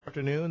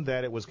afternoon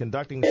that it was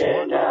conducting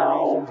smart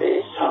Now operations.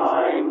 it's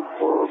time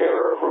for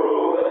Terror.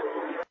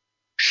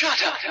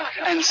 Shut up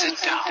and sit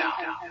down.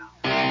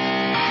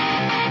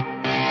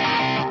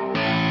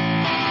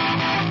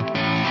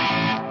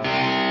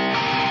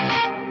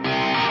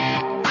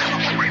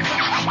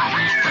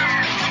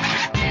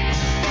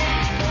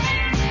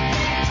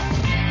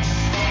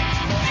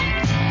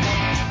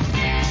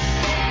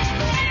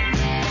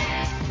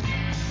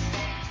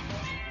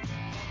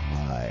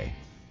 Hi.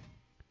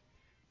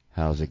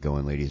 How's it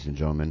going, ladies and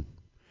gentlemen?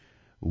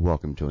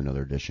 Welcome to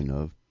another edition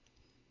of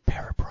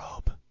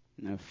Paraprobe.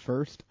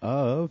 First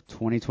of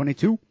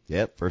 2022.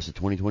 Yep, first of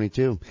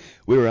 2022.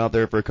 We were out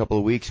there for a couple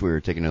of weeks. We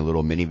were taking a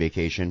little mini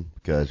vacation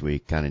because we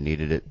kind of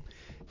needed it.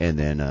 And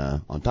then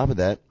on top of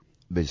that,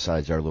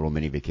 besides our little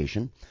mini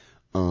vacation,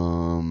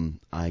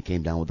 I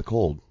came down with a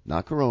cold.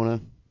 Not corona.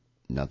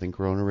 Nothing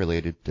corona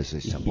related. Just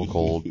a simple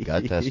cold.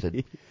 Got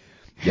tested.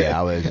 Yeah,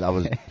 I was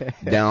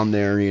down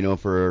there,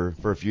 for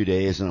a few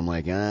days, and I'm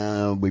like,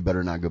 we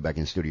better not go back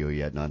in studio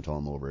yet, not until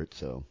I'm over it.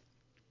 So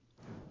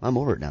I'm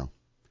over it now.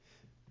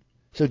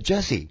 So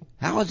Jesse,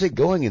 how is it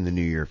going in the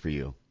new year for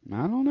you?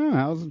 I don't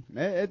know.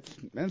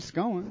 It's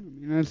going. I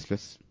mean, it's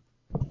just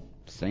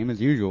same as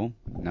usual.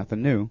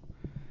 Nothing new.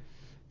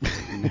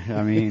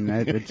 I mean,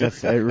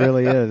 it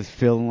really is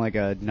feeling like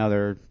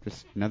another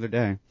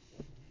day.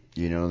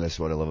 That's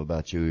what I love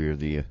about you. You're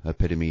the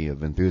epitome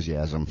of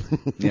enthusiasm.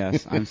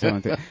 Yes, I'm so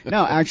enthusiastic.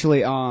 No,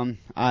 actually,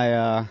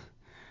 I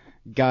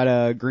got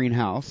a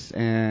greenhouse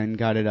and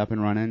got it up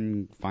and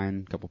running.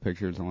 Find a couple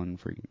pictures on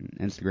freaking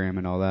Instagram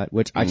and all that,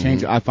 which I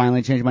changed. I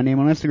finally changed my name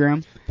on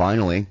Instagram.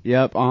 Finally.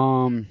 Yep.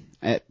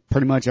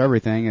 Pretty much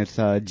everything. It's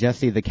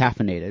Jesse the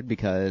Caffeinated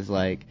because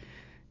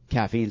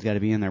caffeine's got to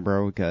be in there,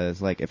 bro.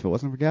 Because if it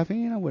wasn't for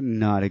caffeine, I would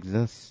not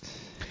exist.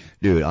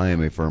 Dude, I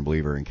am a firm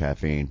believer in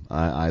caffeine.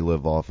 I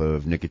live off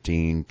of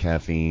nicotine,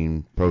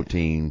 caffeine,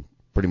 protein,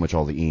 pretty much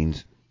all the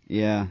enes.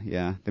 Yeah.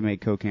 They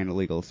made cocaine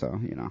illegal, so,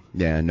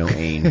 Yeah, no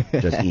ain,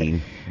 just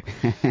een.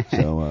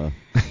 So,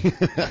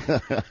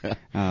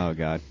 Oh,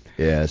 God.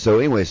 Yeah, so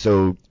anyway,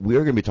 we are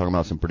going to be talking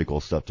about some pretty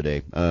cool stuff today.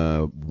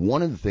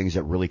 One of the things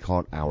that really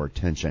caught our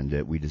attention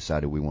that we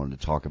decided we wanted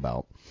to talk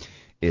about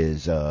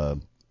is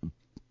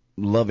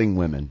loving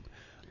women.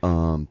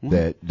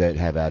 That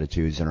have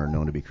attitudes and are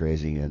known to be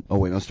crazy. And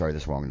I'm sorry,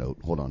 that's the wrong note.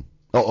 Hold on.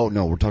 Oh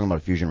no, we're talking about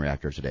a fusion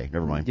reactor today.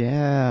 Never mind.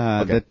 Yeah,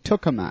 Okay. The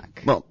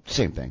tokamak. Well,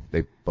 same thing.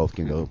 They both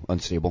can go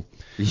unstable.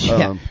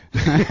 Yeah.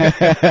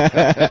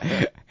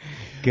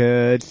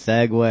 Good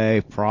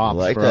segue, props,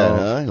 Like bro. that,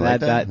 huh? You like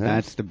that, huh?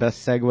 That's the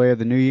best segue of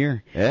the new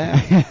year.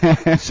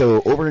 Yeah.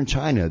 So over in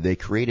China, they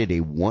created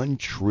a $1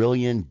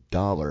 trillion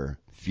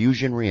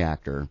fusion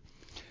reactor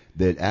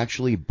that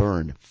actually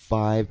burned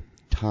 5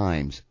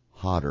 times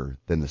hotter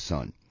than the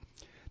sun.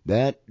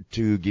 That,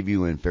 to give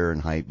you in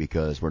Fahrenheit,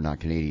 because we're not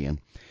Canadian,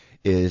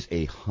 is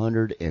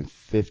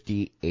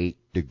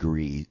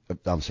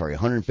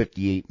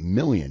 158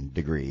 million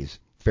degrees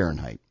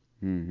Fahrenheit.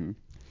 Mm-hmm.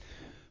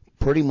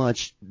 Pretty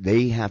much,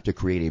 they have to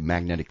create a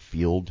magnetic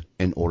field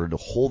in order to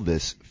hold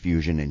this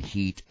fusion and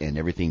heat and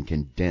everything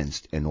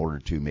condensed in order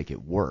to make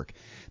it work.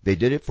 They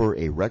did it for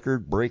a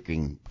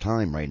record-breaking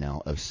time right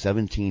now of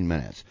 17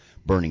 minutes,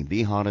 burning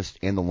the hottest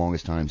and the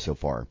longest time so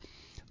far.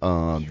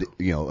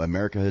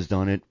 America has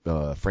done it.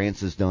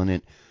 France has done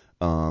it.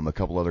 A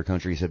couple other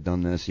countries have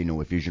done this,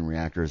 with fusion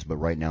reactors. But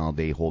right now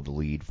they hold the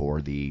lead for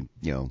the,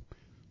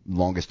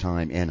 longest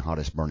time and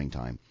hottest burning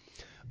time.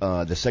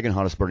 The second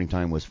hottest burning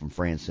time was from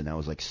France, and that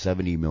was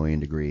 70 million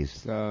degrees.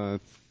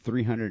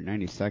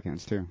 390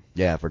 seconds too.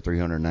 Yeah, for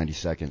 390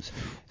 seconds.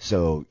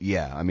 So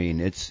yeah, I mean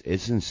it's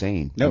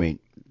insane. Nope. I mean,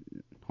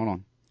 hold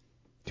on.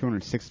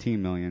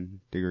 216 million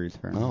degrees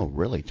Fahrenheit. Oh,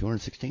 really?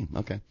 216?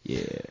 Okay.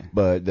 Yeah.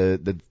 But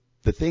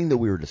the thing that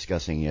we were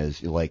discussing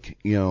is, when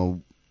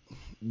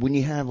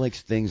you have,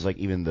 things like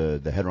even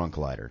the Hadron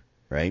Collider,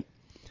 right?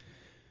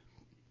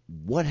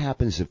 What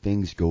happens if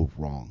things go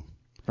wrong?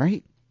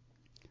 Right?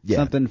 Yeah.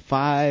 Something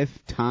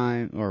 5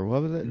 times, or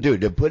what was it?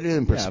 Dude, to put it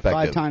in perspective.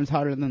 5 times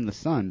hotter than the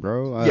sun,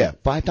 bro.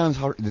 5 times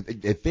hotter.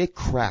 If it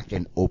cracked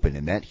and opened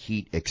and that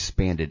heat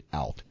expanded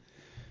out,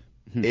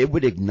 it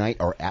would ignite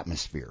our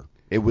atmosphere.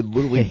 It would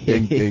literally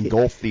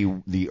engulf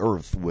the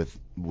Earth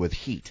with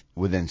heat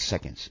within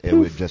seconds. It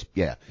would just,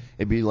 it'd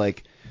be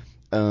it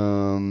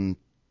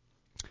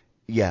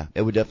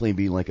would definitely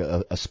be like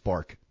a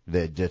spark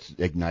that just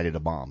ignited a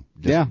bomb.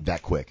 Just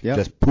that quick. Yep.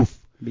 Just poof.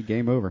 Be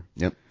game over.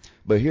 Yep.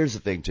 But here's the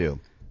thing too.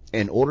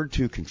 In order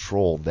to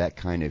control that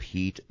kind of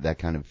heat, that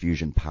kind of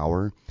fusion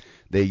power,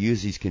 they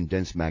use these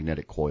condensed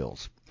magnetic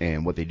coils.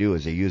 And what they do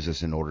is they use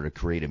this in order to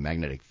create a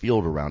magnetic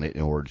field around it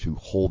in order to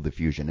hold the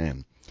fusion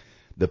in.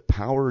 The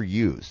power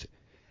used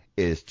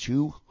is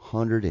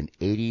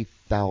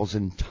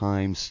 280,000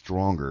 times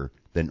stronger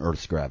than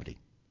Earth's gravity.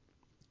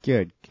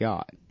 Good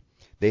God.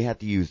 They have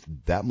to use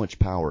that much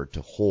power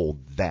to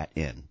hold that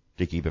in,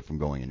 to keep it from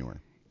going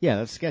anywhere. Yeah,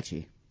 that's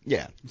sketchy.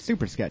 Yeah.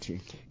 Super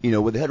sketchy.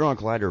 With the Hadron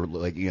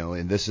Collider,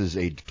 and this is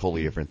a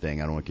totally different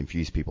thing. I don't want to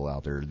confuse people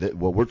out there.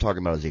 What we're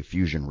talking about is a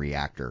fusion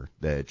reactor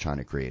that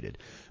China created.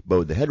 But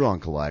with the Hadron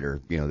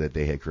Collider, that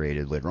they had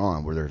created later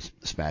on, where they're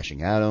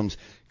smashing atoms,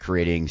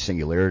 creating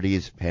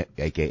singularities,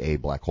 aka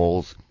black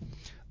holes.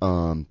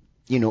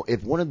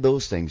 If one of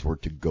those things were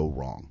to go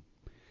wrong,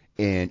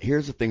 and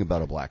here's the thing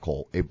about a black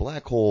hole. A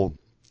black hole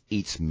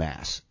eats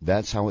mass.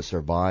 That's how it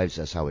survives.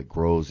 That's how it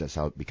grows. That's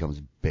how it becomes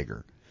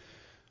bigger.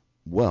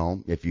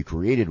 Well, if you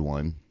created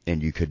one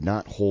and you could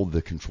not hold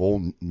the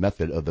control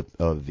method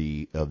of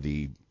the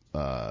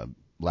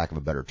lack of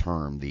a better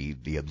term,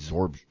 the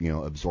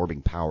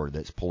absorbing power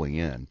that's pulling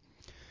in,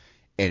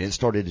 and it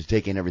started to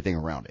take in everything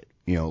around it,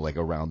 like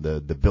around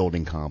the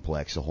building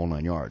complex, the whole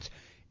 9 yards,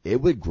 it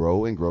would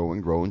grow and grow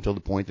and grow until the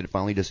point that it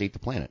finally just ate the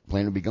planet. The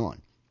planet would be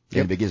gone.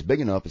 Yep. And if it gets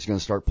big enough, it's going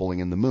to start pulling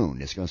in the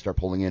moon. It's going to start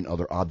pulling in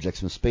other objects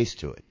from space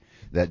to it.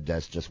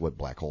 That's just what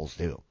black holes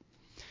do.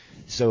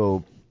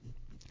 So.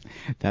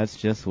 That's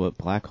just what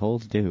black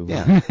holes do.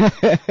 Yeah.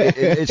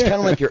 It's kind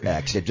of like your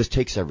ex. It just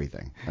takes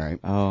everything. All right.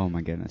 Oh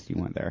my goodness, you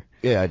went there.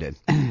 Yeah, I did.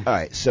 All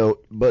right. So,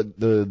 but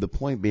the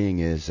point being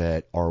is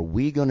that are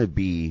we going to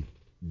be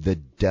the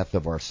death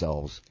of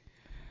ourselves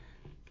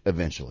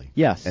eventually?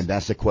 Yes. And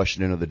that's the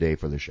question of the day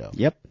for the show.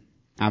 Yep.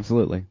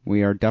 Absolutely.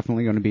 We are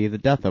definitely going to be the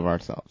death of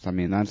ourselves. I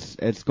mean,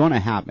 it's going to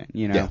happen,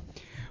 Yeah.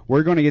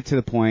 We're going to get to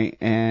the point,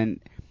 and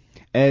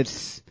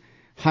it's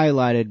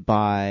highlighted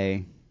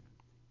by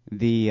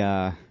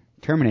the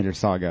Terminator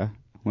saga,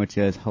 which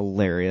is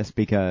hilarious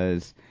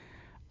because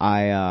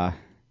that's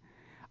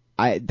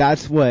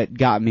what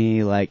got me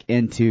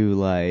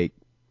into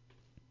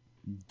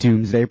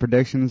doomsday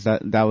predictions.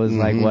 That was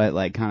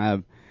what kind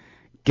of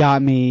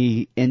got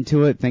me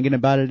into it, thinking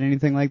about it,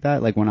 anything like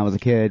that. Like when I was a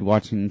kid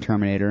watching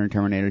Terminator and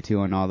Terminator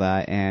 2 and all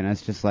that, and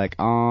it's just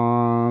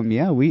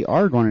yeah, we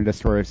are going to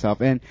destroy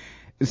ourselves. And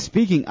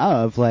speaking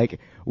of,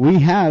 we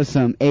have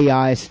some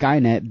AI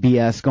Skynet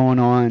BS going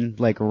on,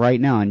 right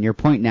now, and you're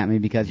pointing at me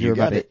because you're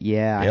about it.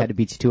 Yeah, yep. I had to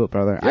beat you to it,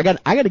 brother. Yep.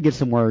 I got to get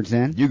some words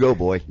in. You go,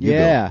 boy. You go.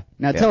 Now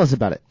yeah. Tell us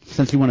about it,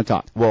 since you want to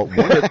talk. Well,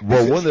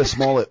 one of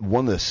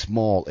the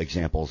small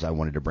examples I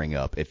wanted to bring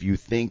up, if you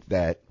think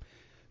that,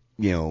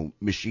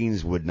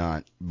 machines would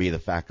not be the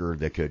factor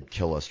that could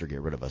kill us or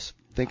get rid of us,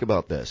 think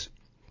about this.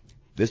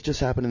 This just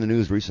happened in the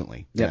news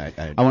recently. Yeah.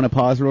 I want to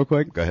pause real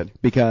quick. Go ahead.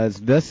 Because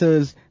this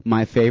is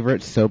my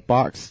favorite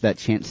soapbox that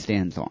Chance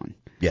stands on.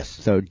 Yes.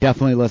 So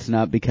definitely listen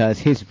up because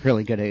he's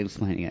really good at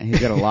explaining it. He's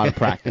got a lot of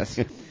practice.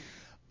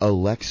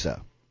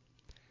 Alexa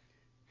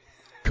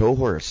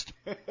coerced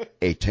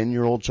a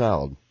 10-year-old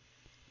child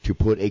to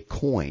put a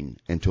coin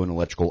into an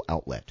electrical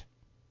outlet.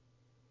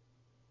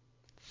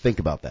 Think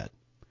about that.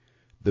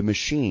 The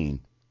machine,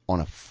 on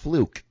a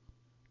fluke,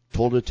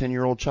 told a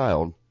 10-year-old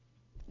child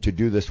to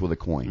do this with a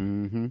coin.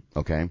 Mm-hmm.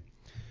 Okay?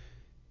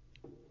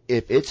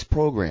 If it's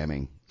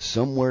programming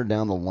somewhere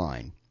down the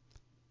line,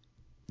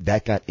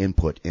 that got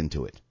input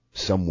into it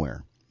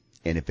somewhere.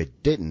 And if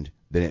it didn't,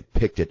 then it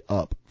picked it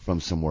up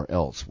from somewhere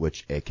else,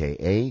 which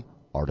AKA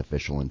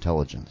artificial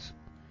intelligence.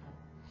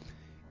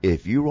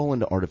 If you roll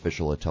into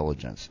artificial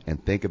intelligence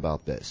and think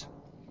about this,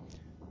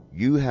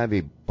 you have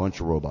a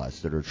bunch of robots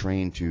that are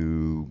trained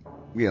to,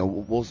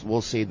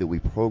 we'll say that we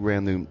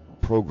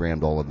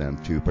programmed all of them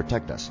to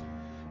protect us.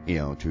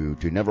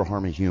 To never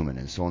harm a human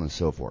and so on and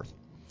so forth.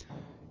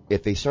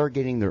 If they start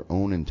getting their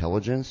own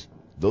intelligence,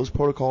 those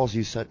protocols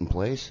you set in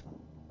place,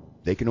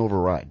 they can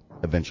override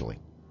eventually.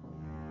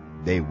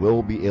 They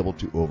will be able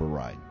to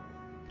override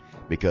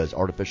because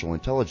artificial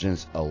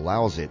intelligence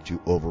allows it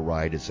to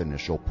override its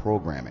initial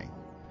programming.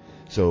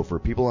 So for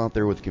people out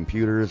there with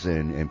computers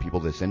and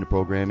people that's into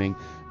programming,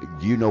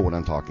 you know what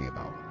I'm talking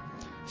about.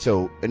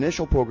 So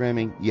initial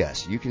programming,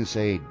 yes, you can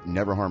say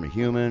never harm a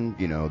human,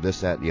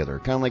 this, that, and the other.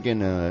 Kind of like in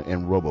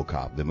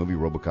RoboCop, the movie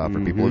RoboCop, for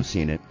people who've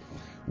seen it.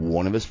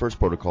 One of his first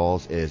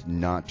protocols is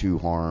not to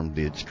harm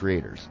its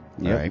creators.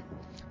 Yep. Right?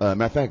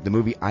 Matter of fact, the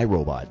movie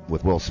iRobot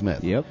with Will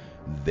Smith. Yep.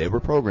 They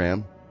were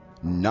programmed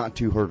not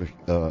to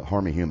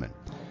harm a human.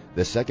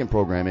 The second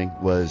programming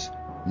was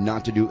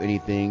not to do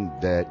anything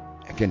that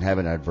can have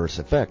an adverse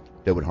effect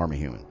that would harm a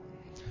human.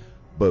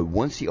 But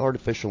once the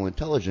artificial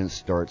intelligence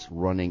starts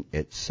running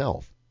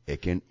itself,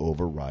 it can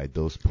override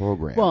those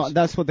programs. Well,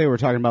 that's what they were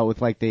talking about with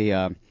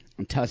the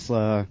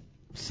Tesla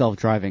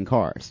self-driving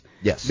cars.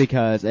 Yes.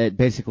 Because it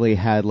basically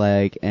had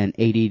an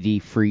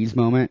ADD freeze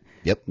moment.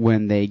 Yep.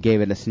 When they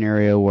gave it a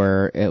scenario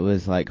where it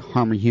was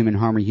harm a human,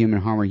 harm a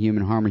human, harm a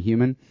human, harm a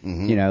human.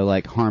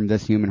 Mm-hmm. Harm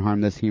this human,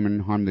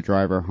 harm the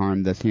driver,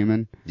 harm this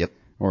human. Yep.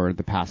 Or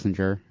the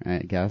passenger, I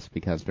guess,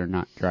 because they're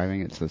not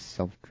driving. It's a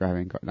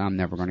self-driving car. I'm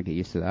never going to get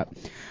used to that.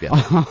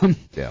 Yeah.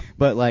 Yeah.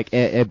 But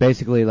it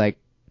basically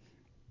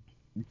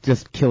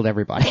just killed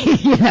everybody.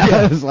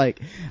 It was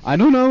I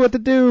don't know what to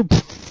do.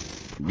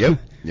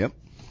 Yep.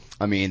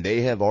 I mean,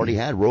 they have already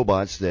had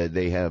robots that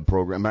they have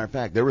programmed. Matter of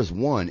fact, there was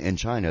one in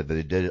China that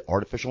they did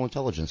artificial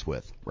intelligence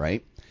with,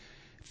 right?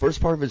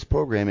 First part of its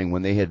programming,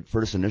 when they had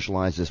first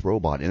initialized this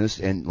robot, and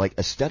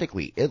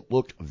aesthetically, it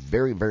looked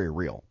very, very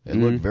real. It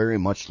looked very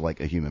much like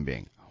a human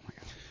being. Oh my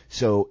God.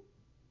 So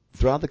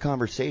throughout the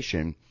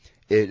conversation,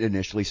 it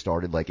initially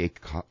started like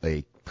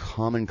a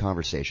common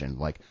conversation,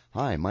 like,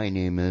 "Hi, my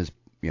name is,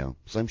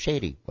 Slim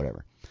Shady,"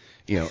 whatever.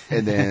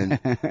 And then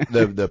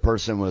the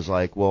person was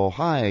like, "Well,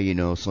 hi,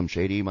 Slim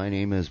Shady, my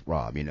name is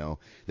Rob,"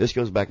 This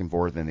goes back and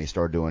forth, and they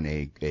start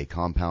doing a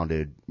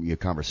compounded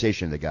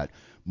conversation that got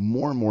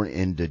more and more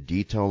into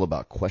detail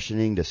about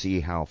questioning to see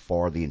how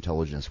far the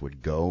intelligence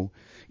would go,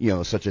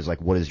 such as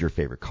like, what is your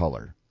favorite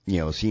color?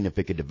 Seeing if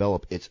it could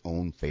develop its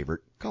own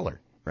favorite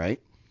color, right?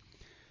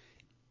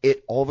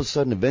 It all of a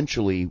sudden,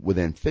 eventually,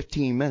 within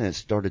 15 minutes,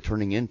 started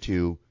turning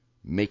into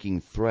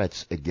making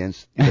threats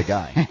against the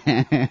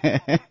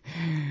guy.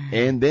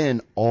 And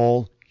then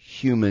all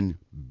human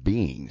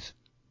beings.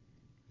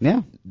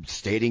 Yeah.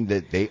 Stating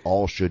that they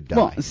all should die.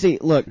 Well, see,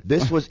 look.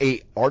 This was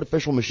a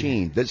artificial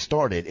machine that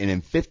started and in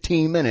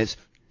 15 minutes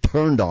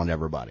turned on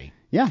everybody.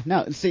 Yeah,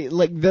 no, see,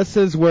 like, this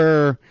is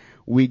where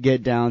we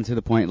get down to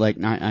the point, like,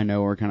 I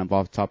know we're kind of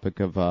off topic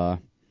of,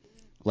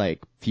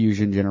 like,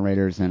 fusion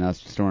generators and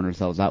us storing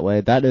ourselves that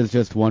way. That is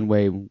just one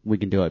way we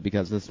can do it,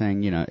 because this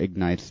thing,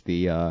 ignites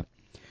the,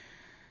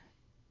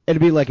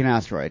 it'd be like an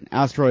asteroid.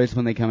 Asteroids,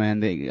 when they come in,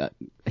 they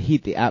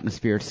heat the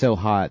atmosphere so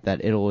hot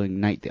that it'll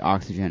ignite the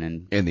oxygen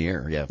and in the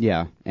air, yeah.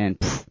 Yeah, and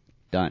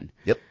done.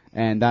 Yep.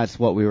 And that's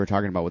what we were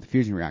talking about with the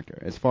fusion reactor.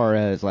 As far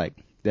as, like,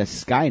 the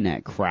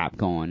Skynet crap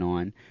going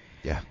on.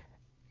 Yeah.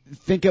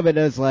 Think of it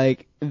as,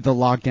 like, the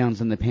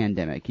lockdowns in the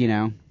pandemic,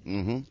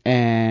 Mm-hmm.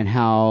 And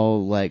how,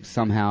 like,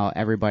 somehow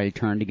everybody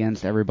turned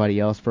against everybody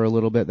else for a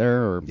little bit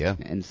there, or yeah.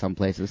 In some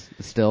places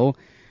still.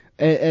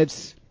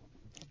 It's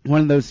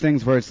one of those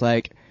things where it's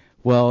like,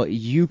 well,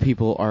 you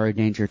people are a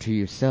danger to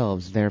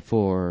yourselves,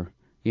 therefore,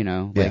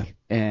 like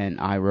an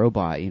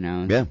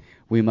iRobot, Yeah.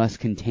 we must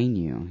contain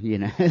you,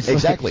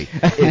 Exactly.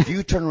 If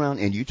you turn around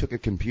and you took a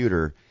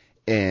computer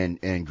and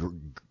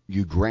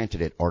you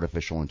granted it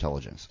artificial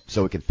intelligence,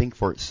 so it can think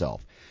for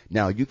itself.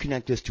 Now, you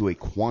connect this to a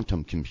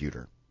quantum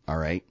computer, all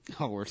right?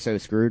 Oh, we're so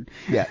screwed.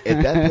 Yeah,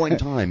 at that point in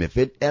time, if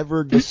it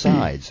ever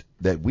decides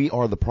that we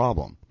are the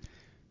problem,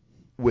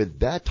 with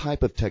that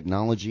type of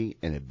technology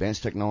and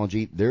advanced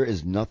technology, there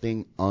is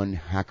nothing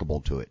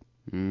unhackable to it.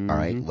 Mm-hmm. All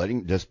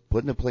right? Just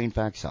putting the plain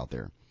facts out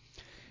there.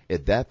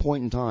 At that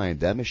point in time,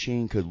 that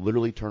machine could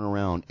literally turn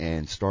around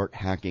and start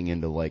hacking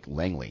into, like,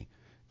 Langley,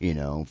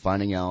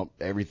 finding out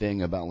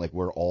everything about, like,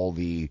 where all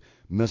the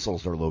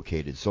missiles are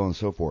located, so on and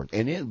so forth.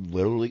 And it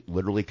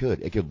literally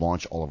could. It could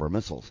launch all of our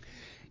missiles.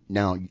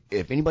 Now,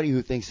 if anybody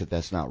who thinks that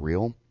that's not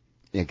real,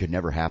 it could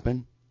never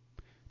happen,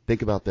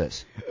 think about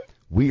this.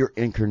 We are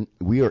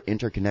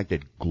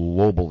interconnected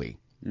globally.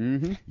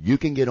 Mm-hmm. You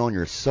can get on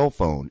your cell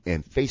phone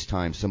and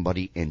FaceTime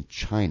somebody in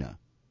China.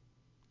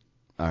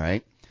 All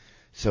right?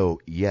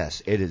 So,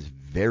 yes, it is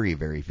very,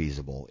 very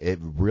feasible. It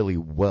really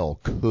well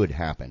could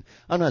happen.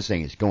 I'm not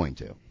saying it's going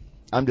to.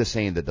 I'm just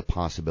saying that the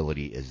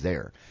possibility is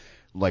there.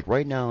 Like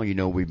right now,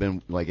 we've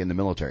been, like, in the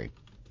military.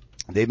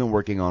 They've been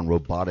working on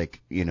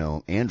robotic,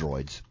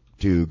 androids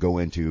to go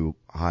into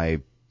high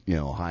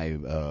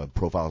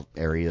profile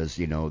areas,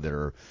 that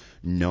are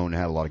known to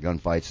have a lot of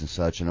gunfights and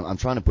such. And I'm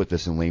trying to put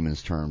this in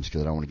layman's terms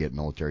because I don't want to get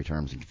military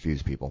terms and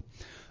confuse people.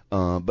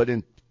 But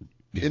in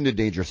the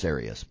dangerous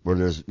areas where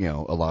there's, a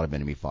lot of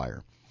enemy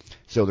fire.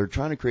 So they're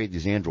trying to create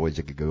these androids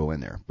that could go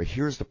in there. But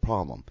here's the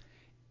problem.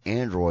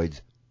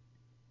 Androids,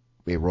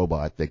 a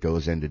robot that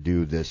goes in to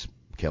do this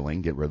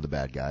killing, get rid of the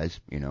bad guys,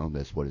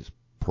 that's what it's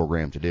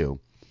programmed to do.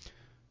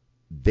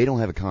 They don't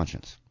have a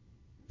conscience.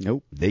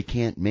 Nope. They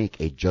can't make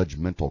a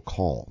judgmental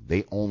call.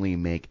 They only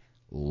make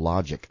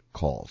logic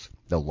calls.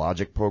 The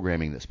logic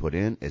programming that's put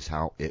in is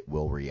how it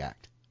will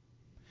react.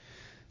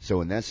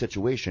 So in that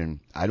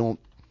situation,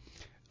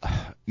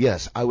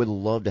 yes, I would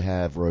love to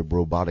have a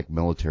robotic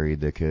military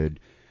that could,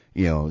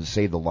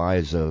 save the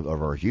lives of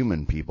our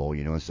human people,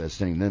 instead of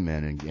sending them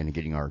in and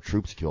getting our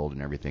troops killed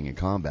and everything in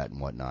combat and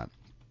whatnot.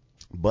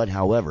 But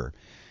however,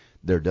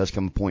 there does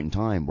come a point in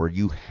time where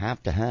you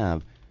have to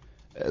have,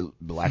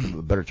 lack of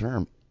a better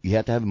term, you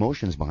have to have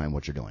emotions behind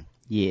what you're doing.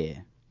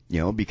 Yeah.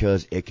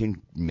 Because it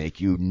can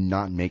make you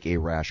not make a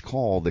rash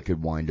call that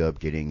could wind up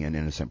getting an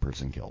innocent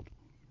person killed.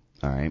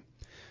 All right?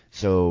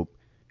 So,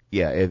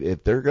 yeah,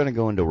 if they're going to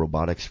go into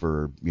robotics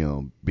for,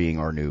 being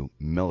our new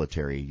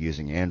military,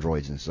 using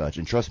androids and such,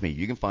 and trust me,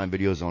 you can find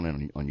videos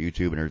on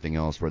YouTube and everything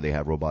else where they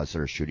have robots that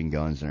are shooting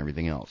guns and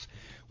everything else.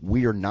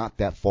 We are not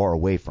that far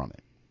away from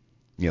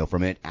it,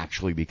 from it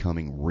actually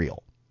becoming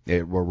real.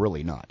 We're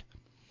really not.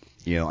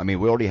 We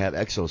already have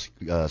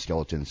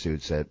exoskeleton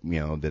suits that,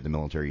 that the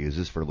military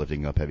uses for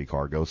lifting up heavy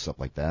cargo, stuff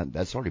like that.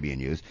 That's already being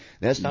used.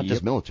 That's not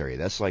just military.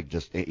 That's like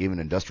just even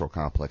industrial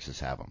complexes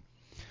have them.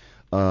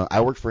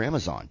 I worked for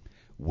Amazon.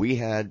 We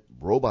had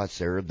robots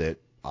there that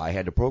I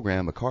had to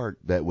program a cart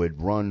that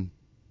would run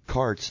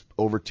carts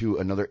over to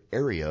another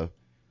area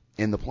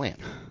in the plant.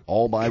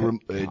 All by,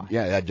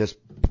 I'd just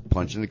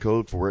punch in the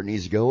code for where it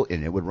needs to go,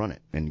 and it would run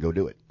it and go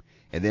do it.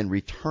 And then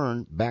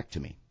return back to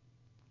me.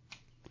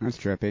 That's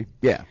trippy.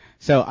 Yeah.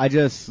 So I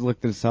just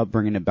looked this up,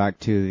 bringing it back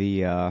to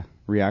the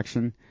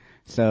reaction.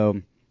 So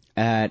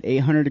at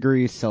 800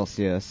 degrees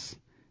Celsius,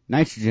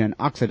 Nitrogen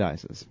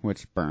oxidizes,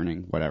 which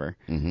burning, whatever.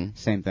 Mm-hmm.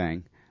 Same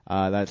thing.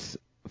 That's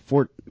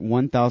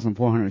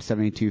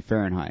 1,472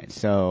 Fahrenheit.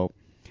 So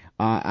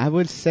I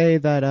would say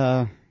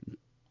that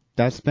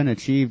that's been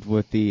achieved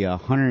with the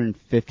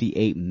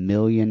 158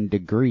 million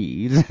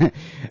degrees.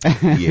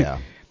 Yeah.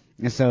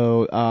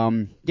 So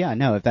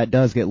if that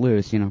does get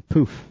loose,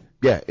 poof.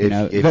 Yeah.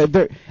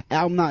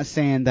 I'm not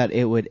saying that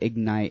it would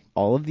ignite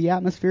all of the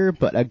atmosphere,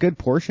 but a good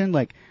portion,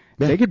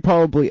 they could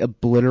probably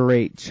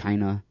obliterate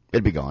China.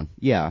 It'd be gone.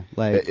 Yeah,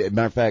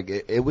 matter of fact,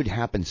 it would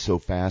happen so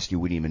fast you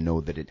wouldn't even know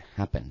that it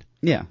happened.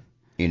 Yeah.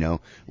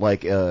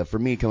 For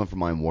me, coming from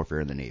mine warfare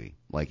in the Navy,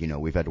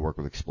 we've had to work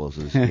with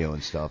explosives,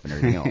 and stuff and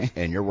everything else,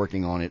 and you're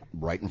working on it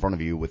right in front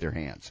of you with your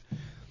hands.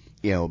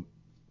 People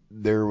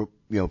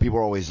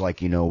are always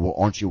like, well,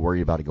 aren't you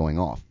worried about it going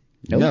off?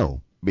 Nope.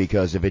 No,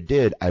 because if it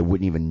did, I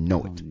wouldn't even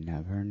know it. I'll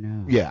never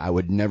know. Yeah, I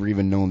would never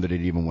even know that it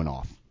even went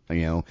off.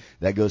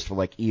 That goes for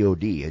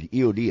EOD.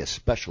 EOD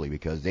especially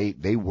because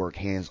they work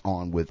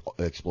hands-on with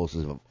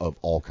explosives of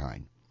all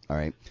kind. All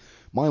right.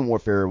 Mine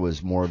warfare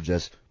was more of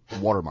just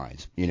water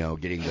mines,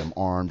 getting them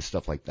armed,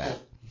 stuff like that.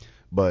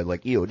 But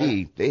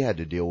EOD, they had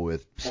to deal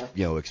with,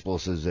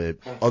 explosives that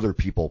other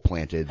people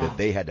planted that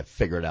they had to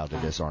figure it out to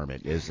disarm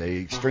it. It's an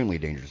extremely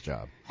dangerous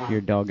job.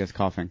 Your dog is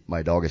coughing.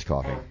 My dog is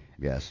coughing.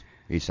 Yes.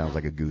 He sounds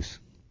like a goose.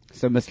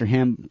 So Mr.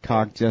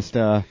 Hancock just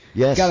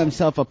yes. got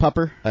himself a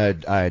pupper.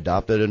 I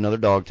adopted another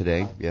dog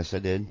today. Yes, I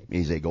did.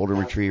 He's a golden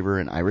retriever,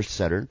 an Irish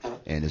setter,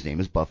 and his name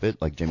is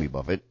Buffett, like Jimmy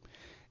Buffett.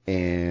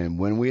 And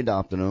when we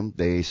adopted him,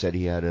 they said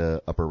he had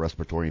a upper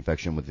respiratory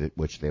infection with it,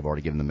 which they've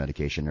already given the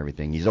medication and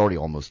everything. He's already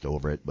almost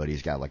over it, but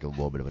he's got a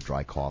little bit of a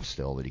dry cough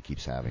still that he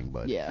keeps having.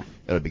 But yeah,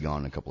 it'll be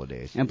gone in a couple of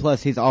days. And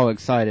plus, he's all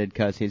excited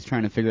because he's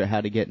trying to figure out how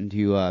to get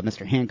into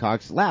Mr.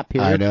 Hancock's lap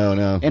here. I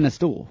know. In a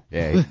stool.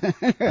 Yeah,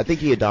 I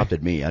think he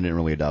adopted me. I didn't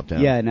really adopt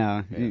him. Yeah,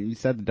 no. Yeah. You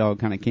said the dog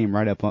kind of came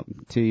right up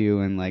to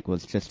you and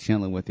was just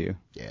chilling with you.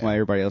 Yeah. While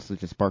everybody else was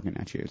just barking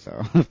at you.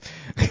 So.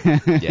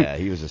 Yeah,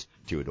 he was just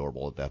too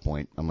adorable at that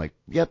point. I'm like,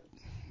 yep.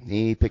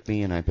 He picked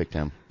me and I picked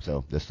him,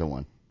 so this the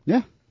one.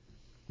 Yeah,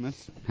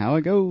 that's how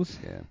it goes.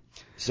 Yeah.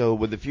 So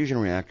with the fusion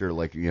reactor,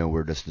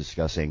 we're just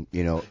discussing,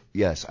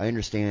 yes, I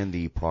understand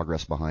the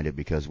progress behind it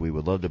because we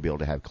would love to be able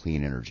to have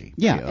clean energy.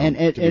 Yeah, and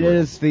it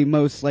is the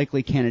most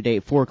likely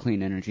candidate for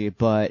clean energy,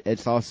 but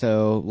it's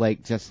also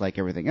just like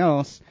everything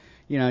else,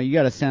 you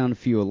got to sound a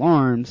few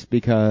alarms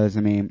because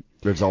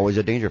there's always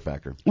a danger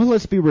factor. Well,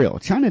 let's be real.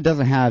 China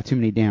doesn't have too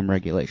many damn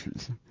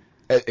regulations.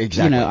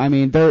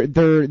 Exactly.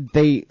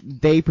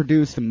 They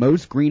produce the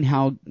most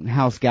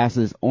greenhouse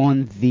gases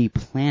on the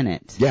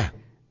planet. Yeah.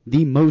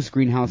 The most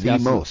greenhouse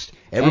gases. The most.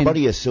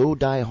 Everybody is so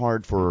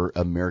diehard for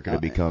America to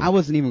become. I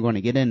wasn't even going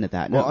to get into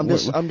that. Well, no,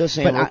 I'm just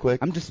saying real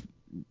quick.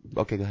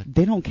 Okay, go ahead.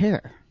 They don't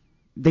care.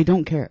 They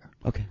don't care.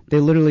 Okay. They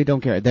literally don't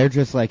care. They're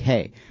just like,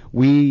 hey,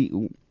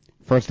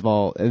 first of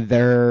all,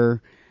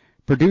 they're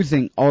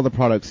producing all the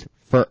products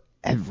for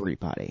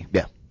everybody.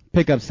 Yeah.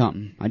 Pick up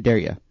something. I dare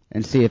you.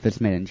 And see if it's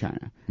made in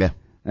China. Yeah.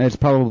 It's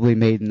probably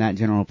made in that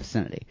general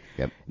vicinity.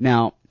 Yep.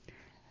 Now,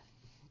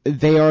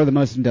 they are the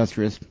most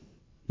industrious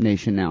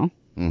nation now.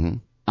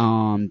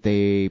 Mm-hmm.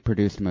 They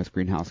produce the most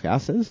greenhouse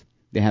gases.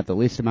 They have the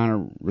least amount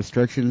of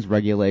restrictions,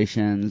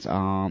 regulations,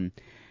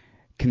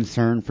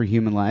 concern for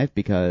human life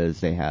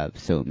because they have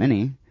so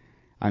many.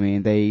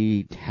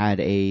 They had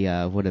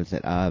a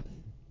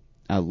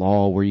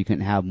law where you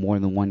couldn't have more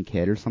than one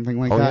kid or something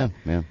like that.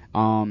 Yeah.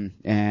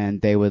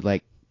 And they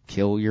would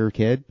kill your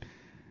kid,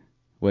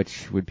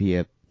 which would be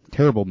a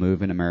terrible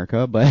move in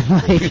America, but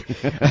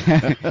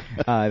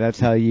that's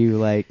how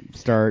you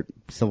start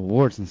civil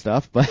wars and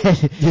stuff. But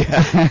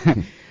yeah.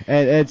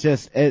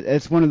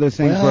 it's one of those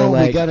things where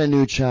we got a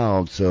new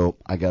child, so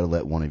I got to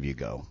let one of you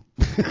go.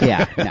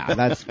 Yeah, no,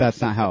 that's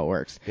not how it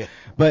works. Yeah.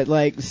 But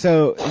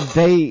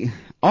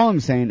all I'm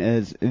saying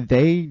is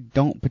they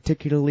don't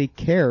particularly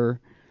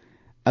care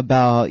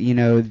about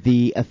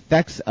the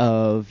effects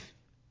of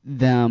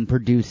them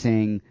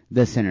producing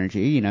this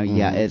energy.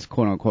 Yeah, it's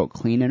quote unquote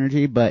clean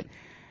energy, but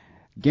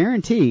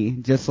guarantee,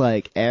 just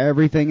like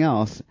everything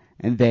else,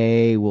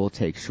 they will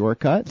take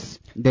shortcuts.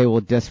 They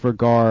will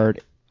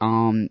disregard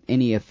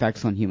any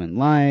effects on human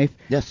life.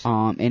 Yes.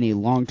 Any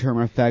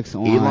long-term effects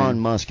on. Elon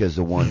Musk is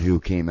the one who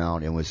came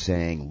out and was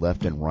saying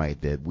left and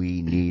right that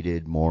we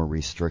needed more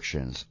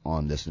restrictions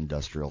on this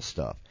industrial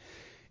stuff.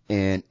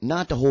 And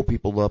not to hold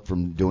people up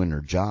from doing their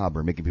job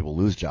or making people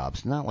lose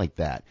jobs, not like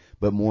that,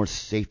 but more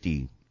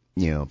safety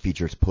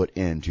features put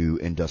into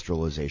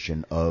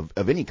industrialization of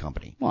any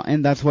company. Well,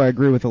 and that's why I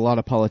agree with a lot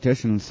of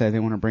politicians say they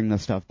want to bring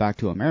this stuff back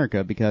to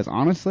America because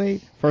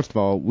honestly, first of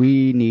all,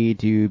 we need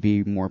to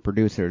be more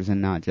producers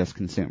and not just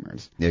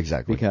consumers.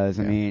 Exactly. Because,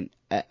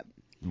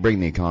 bring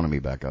the economy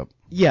back up.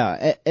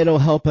 Yeah, it'll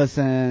help us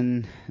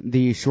in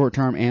the short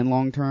term and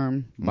long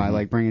term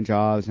by bringing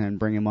jobs and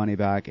bringing money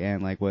back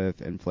and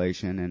with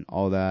inflation and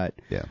all that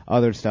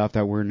other stuff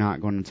that we're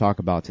not going to talk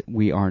about.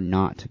 We are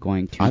not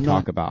going to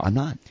talk about. I'm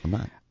not.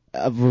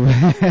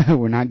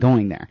 We're not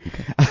going there.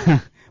 Okay.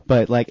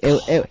 But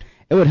it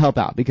would help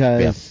out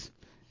because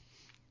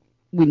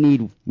we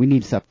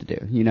need stuff to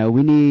do. You know,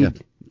 we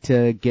need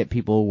to get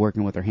people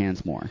working with their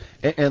hands more.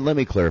 And let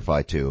me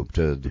clarify too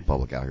to the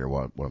public out here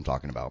what I'm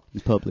talking about.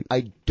 The public.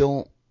 I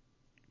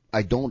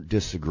don't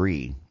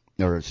disagree,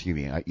 or excuse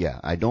me,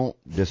 I don't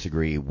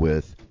disagree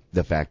with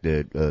the fact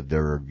that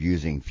they're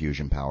using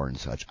fusion power and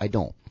such. I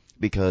don't,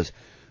 because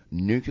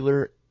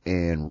nuclear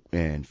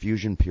and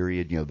fusion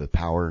period, you know, the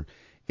power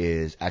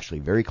is actually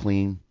very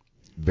clean,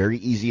 very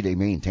easy to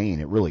maintain.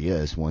 It really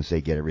is once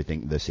they get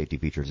everything, the safety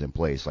features in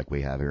place, like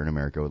we have here in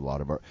America with a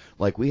lot of our,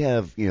 like we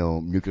have, you know,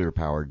 nuclear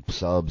powered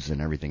subs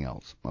and everything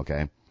else.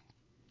 Okay.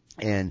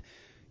 And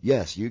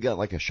yes, you got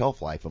like a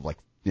shelf life of like,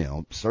 you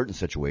know, certain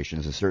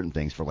situations and certain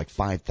things for like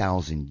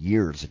 5,000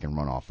 years it can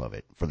run off of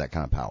it for that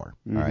kind of power.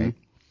 Mm-hmm. All right.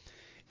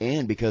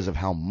 And because of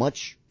how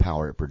much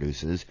power it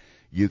produces,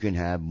 you can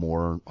have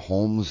more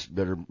homes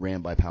that are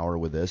ran by power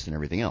with this and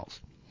everything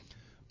else.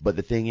 But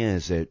the thing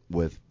is that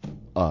with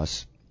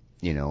us,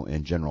 you know,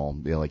 in general,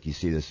 you know, like you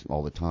see this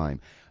all the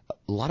time,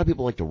 a lot of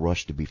people like to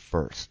rush to be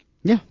first.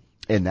 Yeah.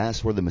 And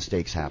that's where the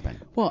mistakes happen.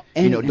 Well,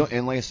 and you know,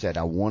 and like I said,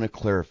 I want to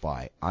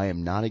clarify, I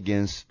am not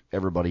against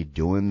everybody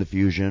doing the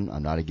fusion.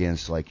 I'm not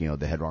against, like, you know,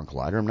 the Hadron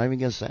Collider. I'm not even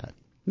against that.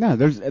 No,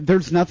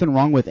 there's nothing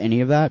wrong with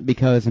any of that,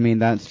 because I mean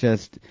that's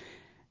just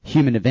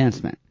human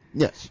advancement.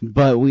 Yes.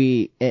 But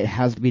it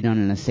has to be done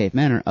in a safe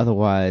manner,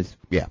 otherwise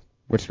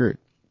we're screwed.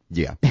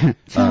 Yeah.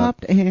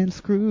 Chopped and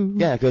screwed.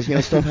 Yeah, because, you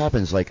know, stuff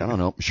happens, like, I don't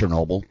know,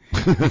 Chernobyl.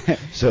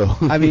 So.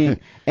 I mean,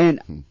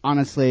 and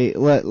honestly,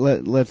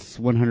 let's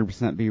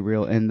 100% be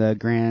real. In the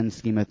grand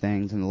scheme of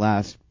things, in the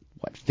last,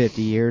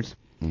 50 years,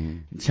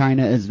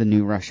 China is the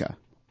new Russia.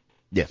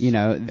 Yes. You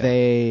know,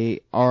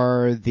 they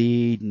are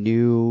the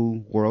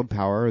new world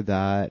power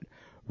that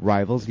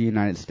rivals the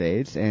United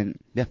States, and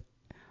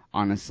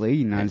honestly, the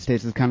United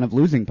States is kind of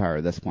losing power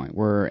at this point.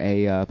 We're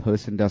a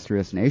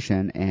post-industrialist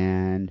nation,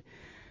 and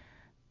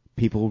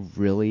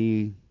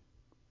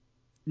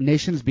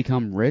nations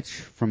become rich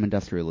from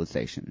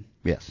industrialization.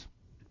 Yes.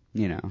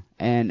 You know,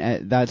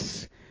 and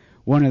that's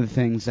one of the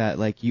things that,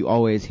 like, you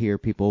always hear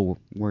people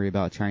worry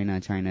about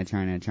China,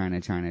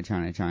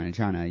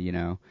 you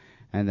know,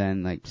 and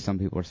then, like, some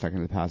people are stuck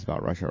in the past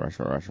about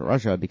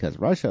Russia, because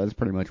Russia is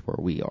pretty much where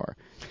we are.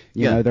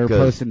 You know, they're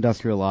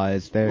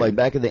post-industrialized. Like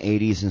back in the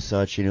 80s and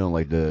such, you know,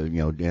 like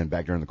and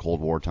back during the Cold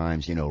War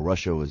times, you know,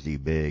 Russia was the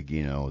big,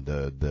 you know,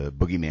 the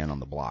boogeyman on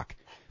the block.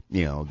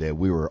 You know, that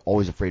we were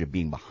always afraid of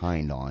being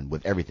behind on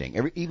with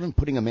everything, even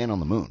putting a man on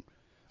the moon.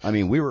 I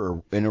mean, we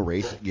were in a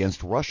race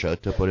against Russia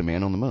to put a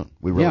man on the moon.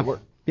 We really were.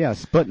 Yeah,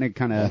 Sputnik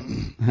kind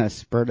of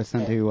spurred us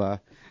into,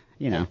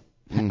 you know,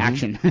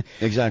 action.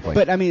 Exactly.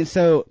 But, I mean,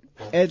 so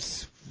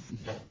it's...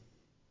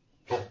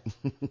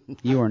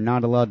 You are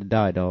not allowed to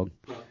die, dog.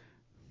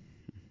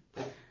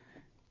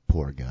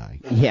 Poor guy.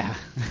 Yeah.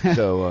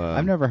 So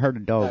I've never heard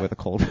a dog with a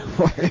cold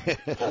before.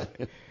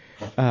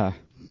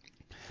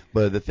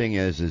 But the thing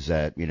is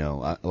that, you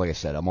know, like I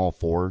said, I'm all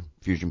for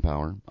fusion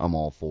power. I'm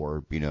all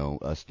for, you know,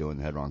 us doing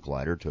the Hadron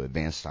Collider to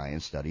advance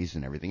science studies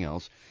and everything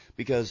else,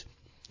 because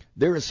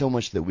there is so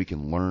much that we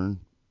can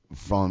learn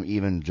from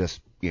even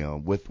just, you know,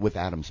 with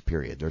atoms,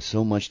 period. There's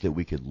so much that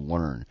we could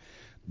learn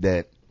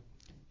that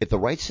if the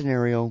right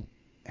scenario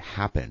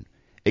happened,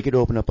 it could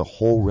open up a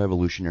whole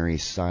revolutionary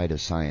side of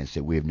science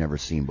that we have never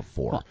seen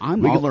before. Well,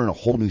 we could learn a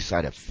whole new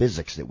side of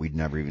physics that we'd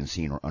never even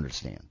seen or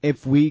understand.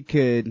 If we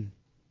could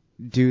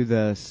do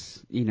this,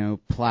 you know,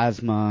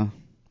 plasma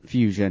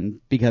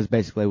fusion, because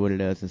basically what it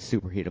is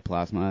superheated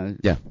plasma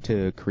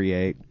to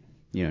create,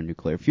 you know,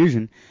 nuclear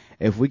fusion.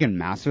 If we can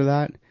master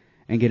that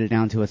and get it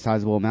down to a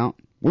sizable amount,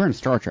 we're in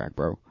Star Trek,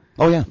 bro.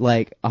 Oh yeah,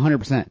 like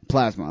 100%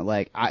 plasma.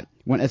 Like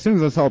as soon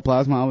as I saw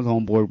plasma, I was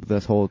on board with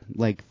this whole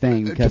like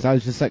thing, because I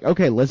was just like,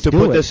 okay, let's do it. To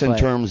put this in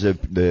terms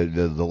of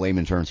the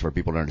layman terms for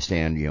people to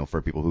understand, you know,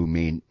 for people who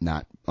may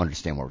not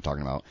understand what we're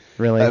talking about.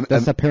 Really,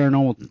 that's a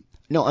paranormal.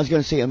 No, I was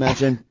going to say,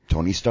 imagine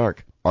Tony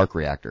Stark, arc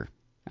reactor.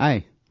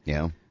 Aye. You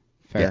know?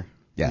 Fair.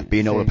 Yeah.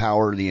 Being able to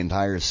power the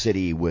entire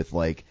city with,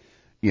 like,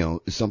 you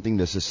know, something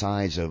that's the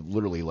size of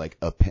literally like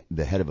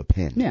the head of a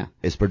pin. Yeah.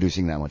 Is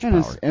producing that much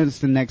power. And it's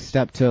the next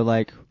step to,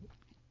 like,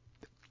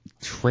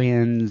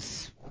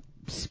 space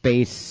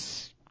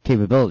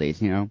capabilities,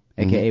 you know,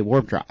 aka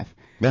warp drive.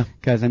 Yeah.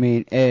 Because, I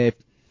mean, if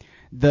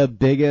the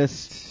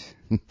biggest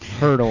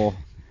hurdle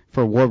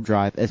for warp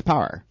drive is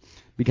power,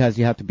 because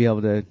you have to be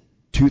able to...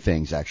 Two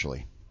things,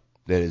 actually,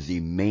 that is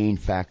the main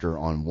factor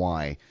on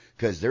why.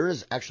 Because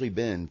there's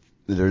been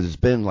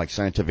like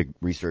scientific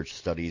research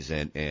studies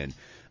and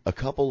a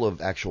couple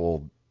of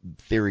actual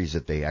theories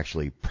that they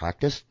actually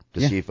practiced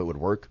to see if it would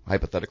work,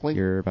 hypothetically.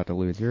 You're about to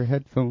lose your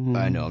headphones.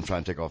 I know. I'm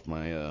trying to take off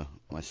my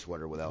my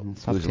sweater without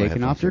Stop losing my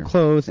taking off headphones your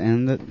clothes,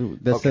 and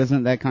this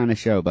isn't that kind of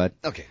show, bud.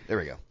 Okay, there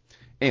we go.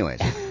 Anyways,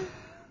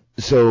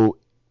 so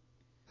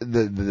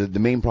the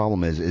main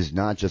problem is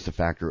not just a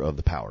factor of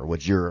the power,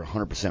 which you're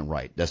 100%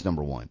 right. That's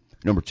number one.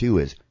 Number two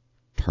is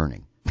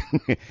turning.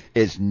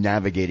 It's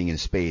navigating in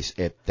space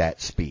at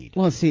that speed.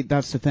 Well, see,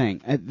 that's the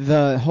thing.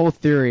 The whole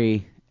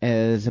theory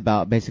is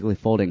about basically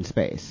folding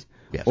space.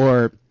 Yes.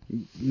 Or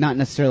not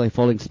necessarily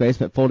folding space,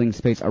 but folding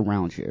space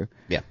around you.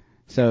 Yeah.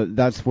 So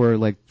that's where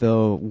like the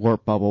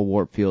warp bubble,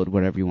 warp field,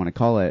 whatever you want to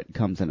call it,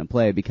 comes into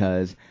play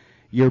because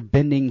you're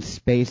bending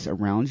space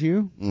around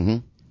you. Mm-hmm.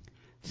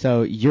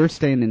 So you're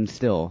standing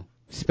still.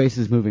 Space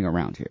is moving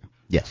around you.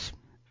 Yes.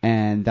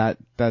 And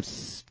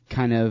that's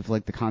kind of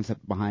like the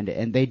concept behind it.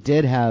 And they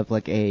did have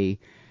like a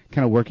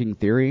kind of working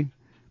theory,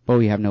 but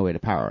we have no way to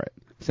power it.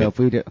 So if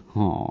we do,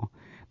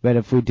 but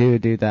if we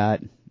do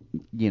that,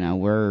 you know,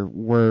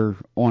 we're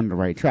on the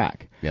right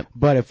track. Yep.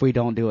 But if we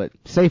don't do it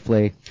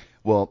safely,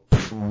 well,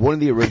 one of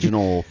the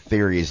original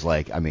theories,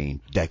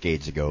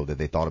 decades ago that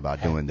they thought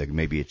about doing that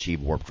maybe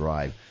achieve warp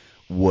drive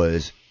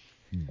was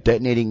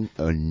detonating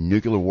a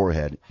nuclear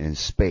warhead in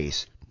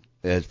space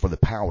as for the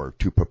power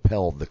to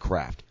propel the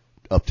craft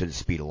up to the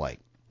speed of light.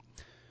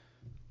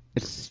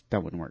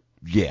 That wouldn't work.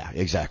 Yeah,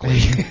 exactly.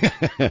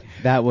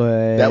 That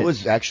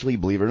was actually,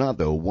 believe it or not,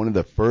 though, one of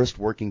the first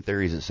working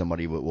theories that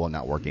somebody, well,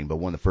 not working, but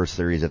one of the first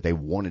theories that they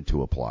wanted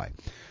to apply.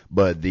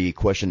 But the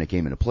question that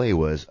came into play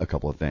was a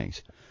couple of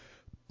things.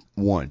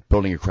 One,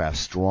 building a craft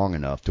strong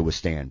enough to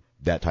withstand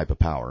that type of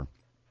power.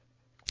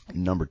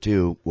 Number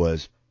two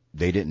was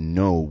they didn't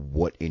know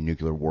what a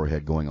nuclear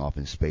warhead going off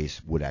in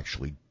space would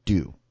actually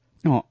do.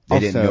 They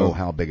didn't know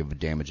how big of a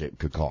damage it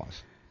could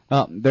cause.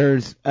 Well,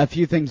 there's a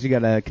few things you got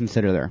to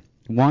consider there.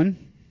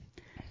 One,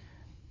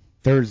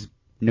 there's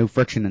no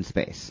friction in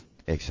space.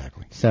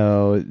 Exactly.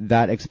 So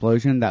that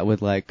explosion that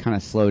would like kind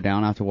of slow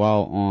down after a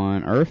while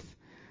on Earth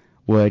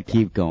would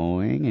keep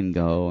going and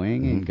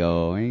going and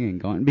going and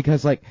going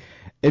because like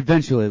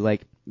eventually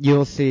like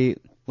you'll see,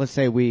 let's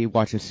say we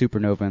watch a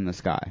supernova in the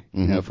sky,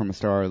 you know, from a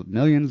star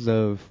millions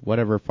of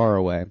whatever far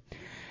away.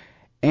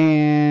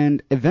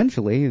 And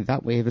eventually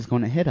that wave is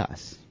going to hit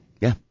us.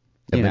 Yeah.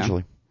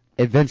 Eventually.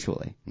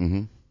 Eventually.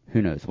 Mm-hmm.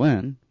 Who knows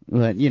when?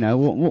 But, you know,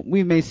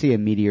 we may see a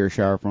meteor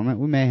shower from it.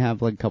 We may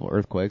have, like, a couple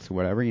earthquakes or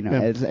whatever. You know,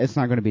 it's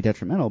not going to be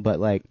detrimental. But,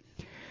 like,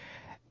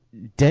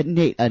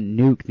 detonate a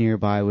nuke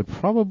nearby would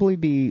probably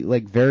be,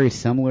 like, very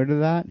similar to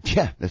that.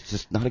 Yeah, that's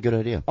just not a good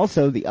idea.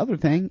 Also, the other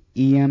thing,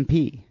 EMP.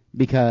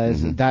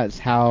 Because that's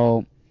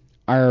how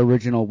our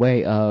original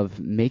way of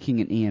making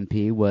an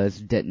EMP was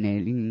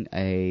detonating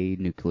a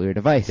nuclear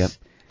device. Yep.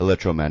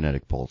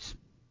 Electromagnetic pulse.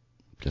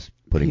 Just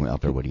putting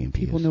out there what EMP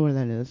People is. know what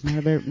that is.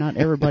 Not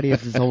everybody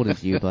is as old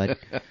as you, bud.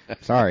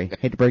 Sorry,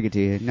 hate to break it to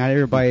you. Not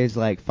everybody is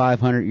like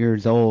 500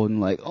 years old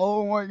and like,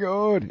 oh my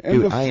god.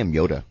 And dude, I am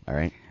Yoda,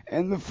 alright?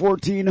 In the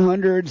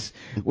 1400s,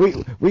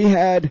 we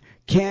had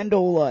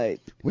candlelight.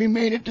 We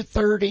made it to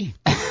 30.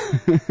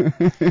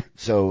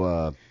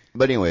 So,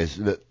 but anyways,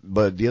 one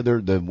of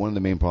the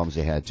main problems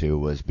they had too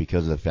was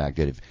because of the fact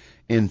that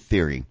in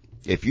theory,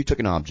 if you took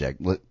an object,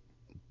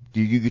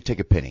 you could take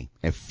a penny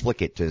and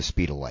flick it to the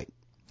speed of light.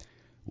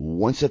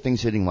 Once the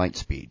thing's hitting light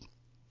speed,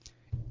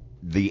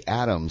 the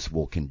atoms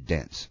will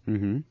condense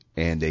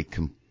and they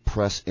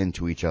compress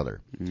into each other.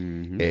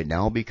 It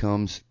now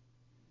becomes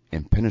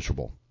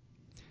impenetrable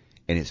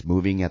and it's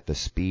moving at the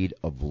speed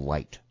of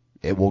light.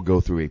 It will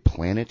go through a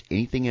planet,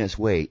 anything in its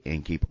way,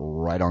 and keep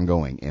right on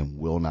going and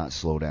will not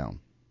slow down.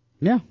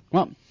 Yeah.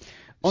 Well,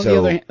 on the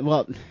other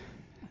hand,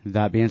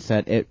 that being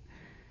said,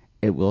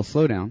 it will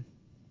slow down.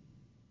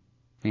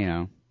 You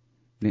know,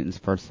 Newton's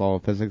first law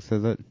of physics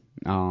says it.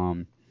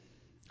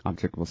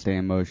 Object will stay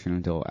in motion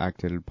until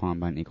acted upon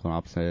by an equal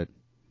opposite.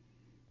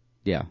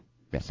 Yeah.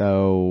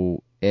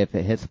 So if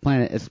it hits the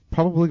planet, it's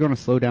probably going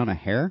to slow down a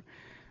hair,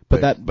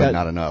 but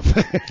not enough.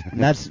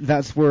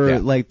 that's where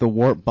like the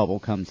warp bubble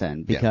comes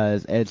in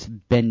because it's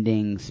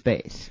bending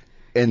space.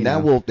 And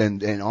that will,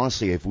 and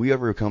honestly, if we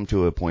ever come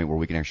to a point where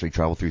we can actually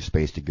travel through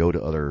space to go to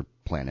other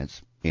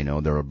planets, you know,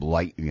 they're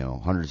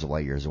hundreds of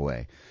light years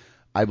away.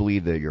 I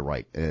believe that you're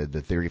right.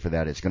 The theory for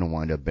that is going to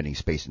wind up bending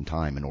space and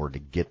time in order to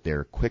get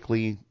there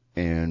quickly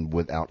and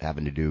without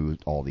having to do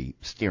all the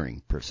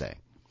steering per se.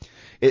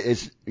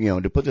 It's, you know,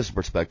 to put this in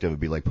perspective, it'd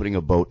be like putting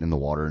a boat in the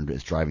water and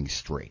it's driving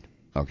straight.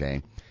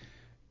 Okay.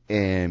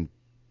 And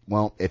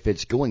well, if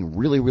it's going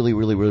really, really,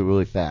 really, really,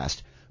 really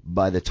fast,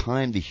 by the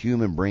time the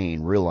human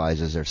brain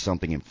realizes there's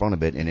something in front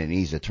of it and it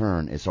needs to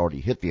turn, it's already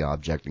hit the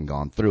object and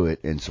gone through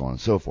it and so on and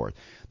so forth.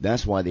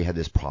 That's why they had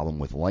this problem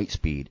with light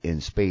speed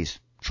in space,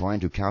 trying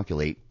to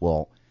calculate,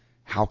 well,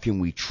 how can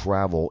we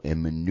travel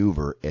and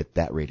maneuver at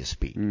that rate of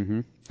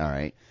speed? All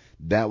right.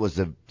 That was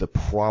the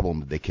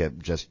problem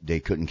that they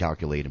couldn't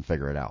calculate and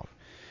figure it out.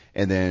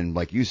 And then,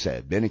 like you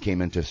said, then it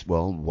came into,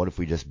 well, what if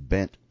we just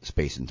bent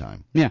space and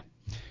time? Yeah.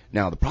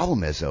 Now, the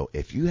problem is, though,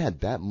 if you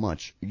had that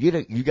much, you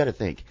got to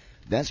think,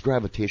 that's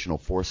gravitational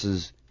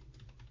forces.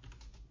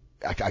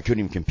 I couldn't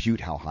even compute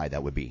how high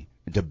that would be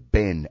to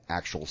bend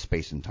actual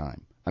space and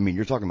time. I mean,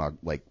 you're talking about,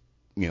 like,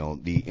 you know,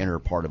 the inner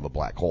part of a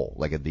black hole,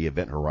 like at the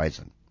event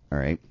horizon, all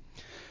right?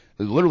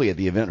 Literally at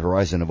the event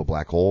horizon of a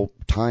black hole,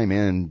 time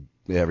and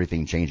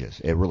everything changes.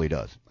 It really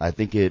does. I'm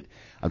trying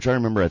to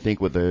remember, I think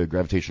with the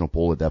gravitational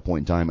pull at that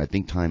point in time, I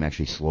think time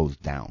actually slows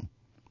down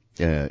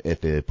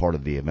at the part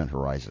of the event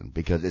horizon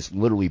because it's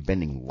literally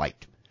bending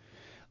light.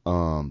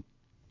 And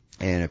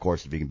of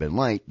course, if you can bend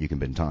light, you can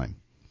bend time.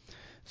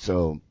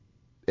 So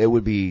it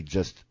would be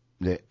just,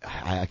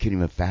 I can't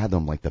even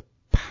fathom like the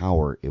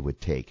power it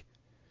would take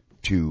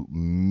to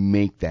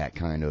make that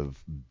kind of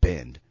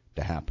bend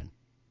to happen.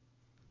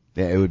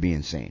 Yeah, it would be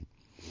insane.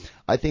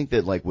 I think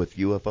that, like with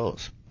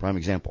UFOs, prime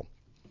example,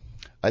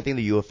 I think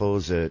the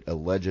UFOs that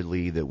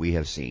allegedly that we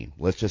have seen,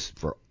 let's just,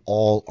 for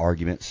all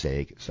argument's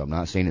sake, so I'm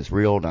not saying it's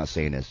real, not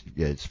saying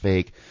it's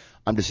fake,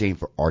 I'm just saying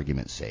for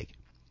argument's sake,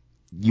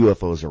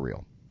 UFOs are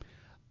real.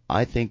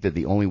 I think that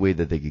the only way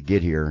that they could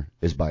get here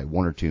is by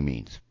one or two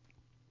means.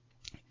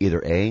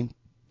 Either A,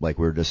 like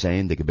we were just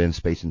saying, they could bend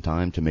space and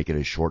time to make it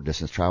a short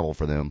distance travel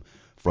for them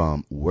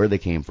from where they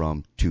came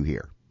from to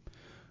here.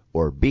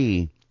 Or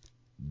B,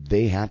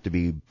 they have to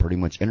be pretty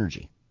much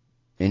energy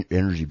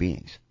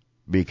beings.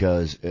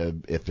 Because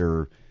if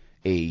they're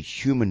a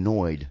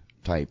humanoid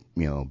type,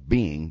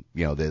 being,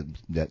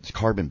 that's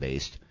carbon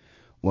based,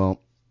 well,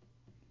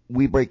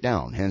 we break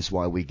down. Hence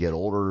why we get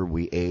older,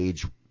 we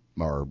age,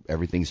 or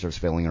everything starts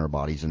failing in our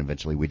bodies, and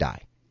eventually we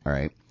die. All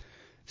right.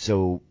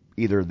 So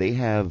either they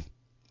have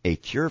a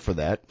cure for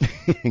that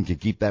and can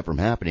keep that from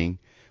happening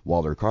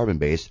while they're carbon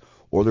based,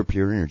 or they're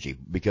pure energy,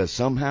 because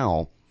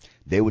somehow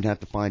they would have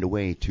to find a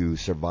way to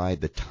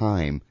survive the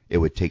time it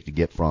would take to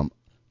get from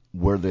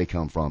where they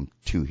come from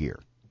to here.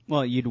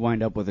 Well, you'd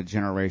wind up with a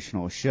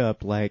generational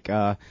shift, like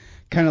kind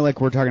of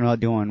like we're talking about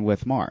doing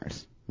with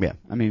Mars. Yeah.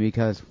 I mean,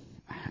 because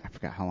I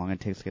forgot how long it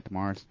takes to get to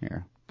Mars.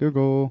 Here,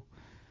 Google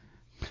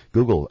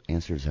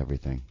answers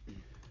everything.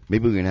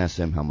 Maybe we can ask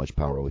them how much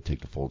power it would take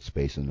to fold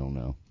space, and they'll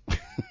know.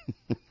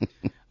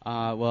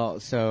 Well,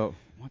 so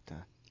what I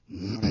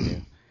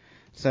do?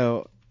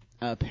 So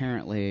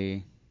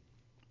apparently,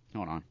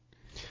 hold on.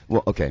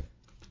 Well, okay.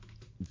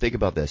 Think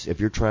about this. If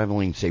you're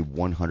traveling, say,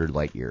 100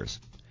 light years,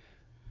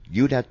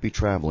 you'd have to be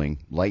traveling.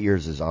 Light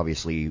years is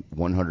obviously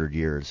 100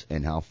 years,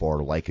 and how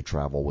far light could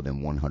travel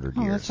within 100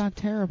 years. Oh, that's not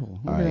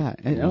terrible. Look All at right.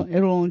 that.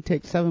 It'll only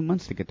take 7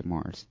 months to get to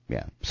Mars.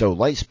 Yeah. So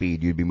light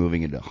speed, you'd be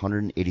moving at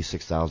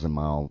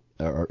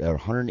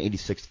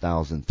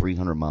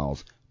 186,300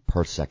 miles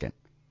per second.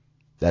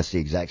 That's the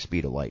exact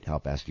speed of light. How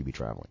fast you'd be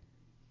traveling?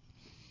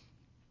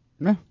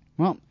 Yeah.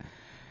 Well,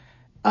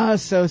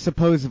 so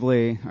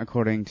supposedly,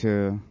 according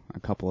to a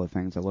couple of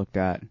things I looked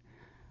at,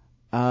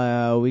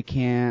 we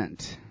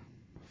can't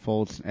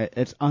fold.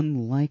 It's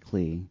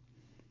unlikely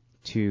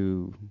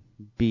to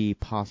be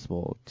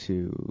possible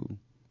to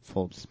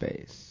fold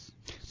space.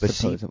 But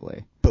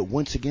supposedly. But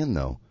once again,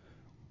 though,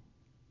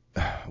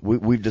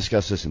 we've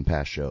discussed this in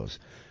past shows.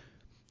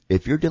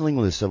 If you're dealing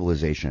with a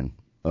civilization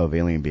of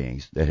alien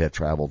beings that have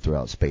traveled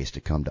throughout space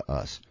to come to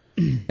us,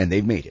 and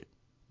they've made it,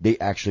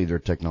 their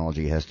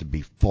technology has to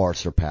be far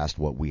surpassed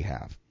what we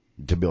have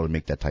to be able to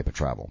make that type of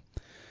travel,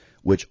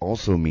 which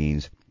also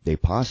means they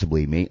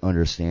possibly may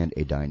understand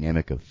a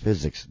dynamic of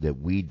physics that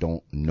we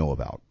don't know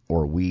about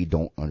or we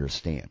don't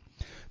understand.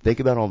 Think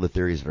about all the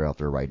theories that are out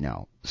there right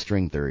now.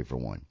 String theory, for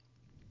one.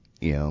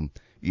 You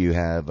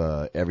have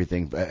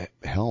everything.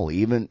 Hell,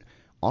 even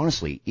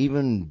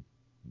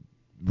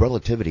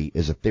relativity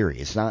is a theory.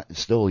 It's not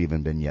still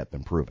even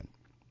been proven.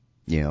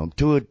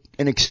 To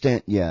an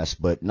extent, yes,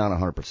 but not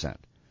 100%.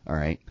 All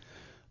right.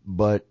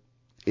 But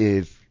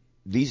if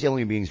these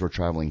alien beings were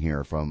traveling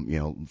here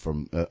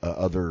from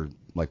other,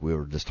 like we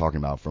were just talking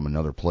about, from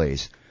another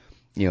place,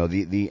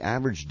 the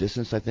average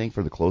distance, I think,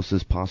 for the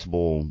closest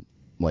possible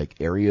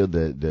area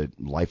that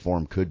life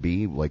form could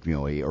be,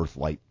 a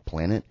Earth-like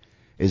planet,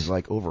 is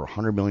over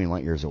 100 million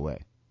light years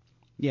away.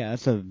 Yeah,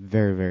 that's a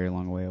very, very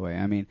long way away.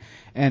 I mean,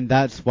 and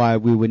that's why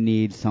we would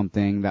need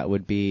something that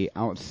would be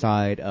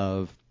outside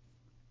of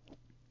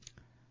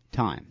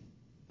time.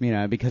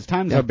 Because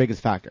time's our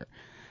biggest factor.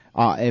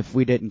 If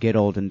we didn't get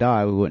old and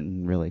die, we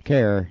wouldn't really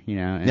care,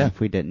 and if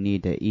we didn't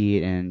need to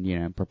eat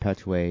and,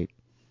 perpetuate,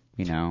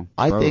 I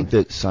growth. think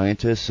that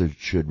scientists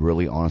should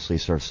really honestly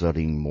start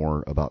studying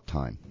more about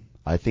time.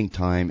 I think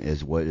time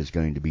is what is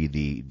going to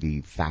be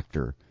the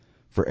factor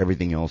for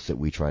everything else that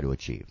we try to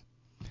achieve.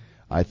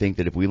 I think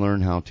that if we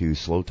learn how to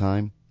slow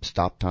time,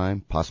 stop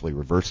time, possibly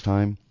reverse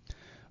time,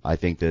 I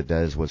think that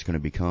is what's going to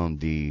become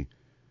the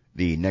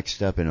next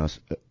step in us,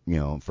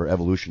 for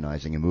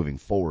evolutionizing and moving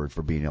forward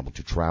for being able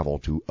to travel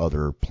to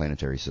other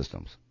planetary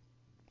systems.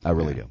 I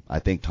really do. I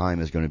think time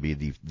is going to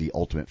be the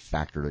ultimate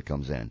factor that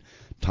comes in.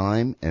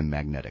 Time and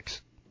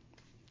magnetics.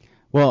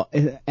 Well,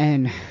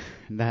 and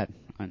that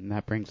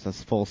brings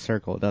us full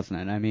circle, doesn't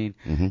it? I mean,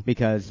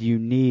 because you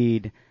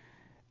need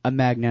a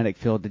magnetic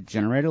field to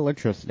generate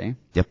electricity.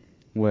 Yep.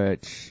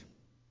 Which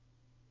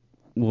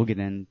we'll get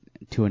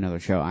into another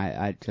show.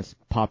 I just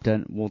popped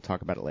in. We'll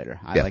talk about it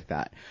later. I like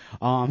that.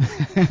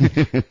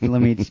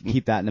 Let me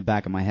keep that in the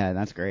back of my head.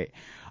 That's great.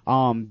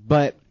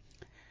 But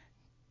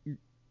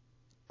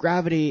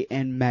gravity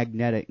and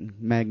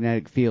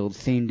magnetic fields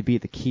seem to be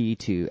the key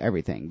to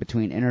everything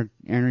between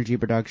energy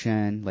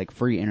production, like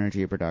free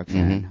energy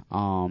production,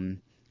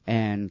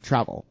 and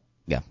travel.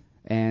 Yeah.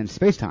 And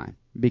space-time.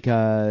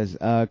 Because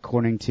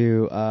according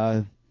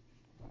to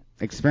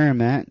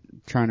experiment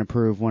trying to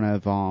prove one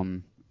of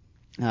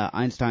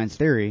Einstein's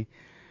theory,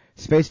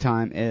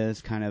 space-time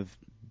is kind of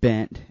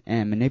bent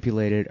and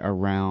manipulated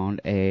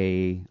around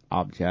a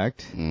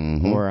object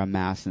or a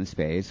mass in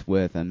space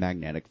with a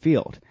magnetic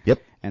field.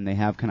 Yep. And they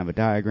have kind of a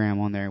diagram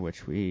on there,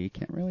 which we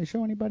can't really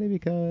show anybody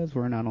because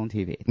we're not on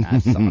TV.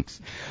 That sucks.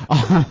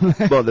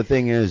 Well, the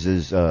thing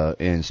is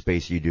in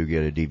space you do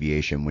get a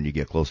deviation when you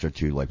get closer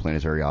to like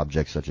planetary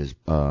objects such as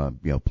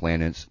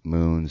planets,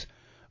 moons,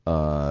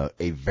 a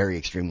very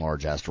extreme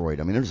large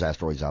asteroid. I mean, there's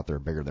asteroids out there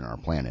bigger than our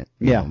planet.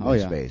 In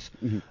space.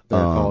 Mm-hmm.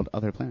 They're called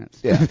other planets.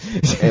 Yeah.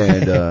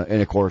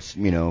 and of course,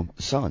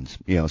 suns,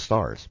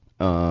 stars.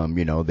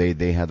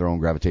 They have their own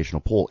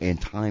gravitational pull,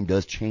 and time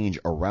does change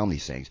around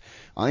these things.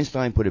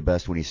 Einstein put it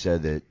best when he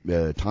said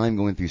that time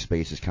going through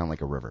space is kind of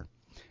like a river.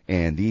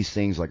 And these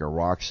things like our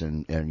rocks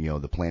and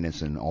the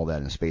planets and all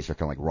that in space are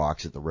kind of like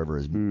rocks that the river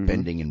is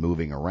bending and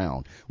moving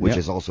around, which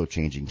is also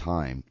changing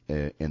time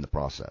in the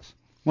process.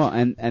 Well,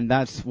 and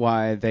that's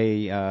why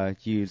they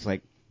use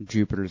like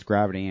Jupiter's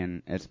gravity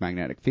and its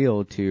magnetic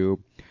field to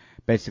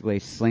basically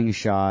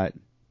slingshot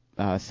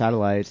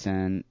satellites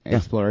and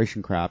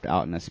exploration craft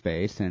out into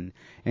space and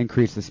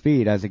increase the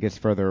speed as it gets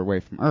further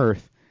away from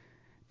Earth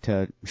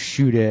to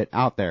shoot it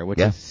out there, which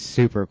is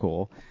super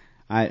cool.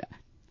 I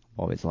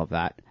always love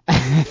that.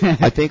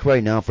 I think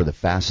right now for the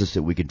fastest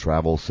that we can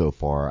travel so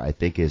far, I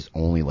think is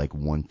only like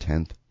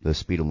 1/10 the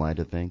speed of light,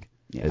 I think.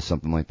 Yeah. Is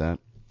something like that.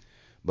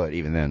 But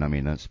even then, I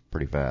mean, that's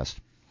pretty fast.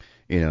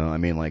 Hell,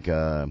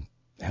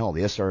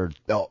 the SR,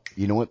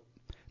 you know what?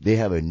 They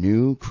have a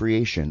new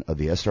creation of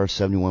the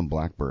SR-71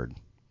 Blackbird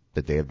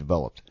that they have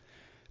developed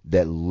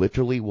that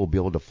literally will be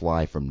able to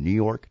fly from New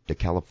York to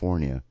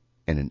California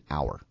in an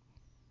hour.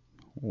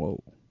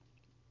 Whoa.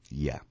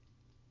 Yeah.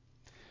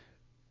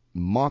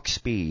 Mach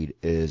speed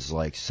is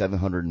like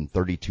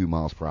 732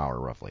 miles per hour,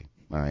 roughly.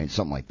 All right,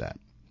 something like that.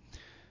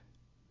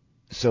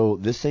 So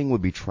this thing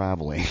would be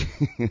traveling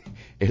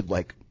at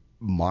like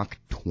Mach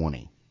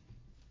 20.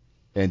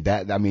 And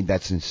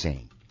that's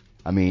insane.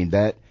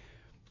 That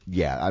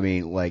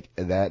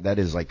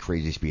is like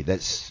crazy speed.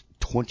 That's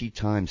 20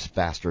 times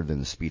faster than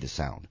the speed of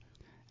sound.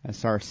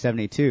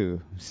 SR-72,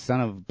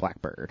 son of a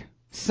blackbird.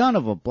 Son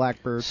of a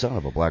blackbird. Son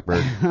of a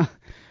blackbird.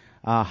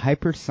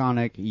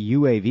 Hypersonic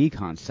UAV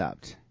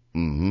concept.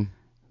 Mm-hmm.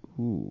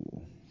 Ooh.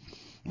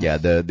 Yeah,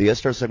 the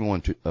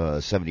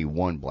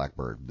SR-71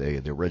 Blackbird,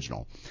 the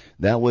original,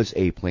 that was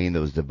a plane that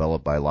was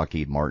developed by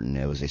Lockheed Martin.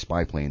 It was a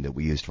spy plane that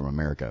we used from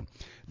America.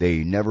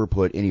 They never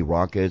put any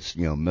rockets,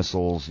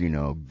 missiles,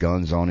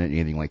 guns on it,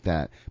 anything like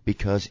that,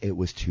 because it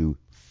was too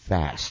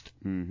fast.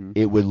 Mm-hmm.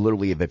 It would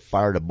literally, if it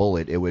fired a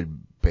bullet, it would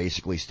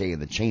basically stay in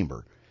the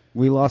chamber.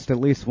 We lost at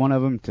least one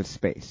of them to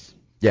space.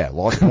 Yeah,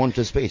 lost one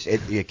to space.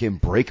 It can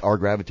break our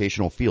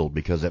gravitational field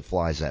because it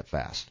flies that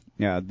fast.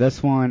 Yeah,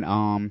 this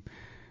one,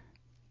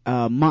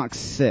 Mach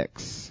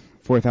 6,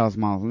 4,000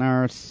 miles an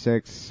hour,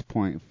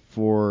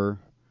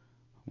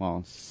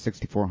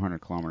 6,400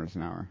 kilometers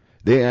an hour.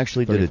 They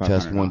actually did a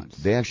test one. knots.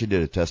 They actually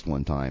did a test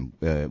one time.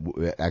 I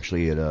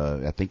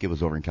think it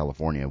was over in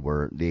California,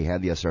 where they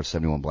had the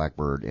SR-71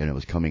 Blackbird, and it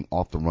was coming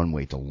off the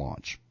runway to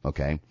launch.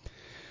 Okay,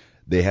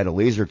 they had a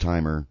laser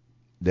timer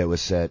that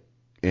was set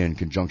in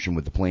conjunction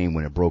with the plane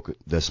when it broke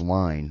this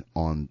line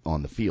on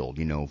the field,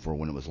 for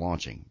when it was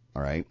launching.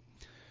 All right.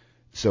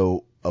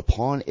 So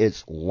upon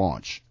its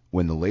launch,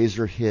 when the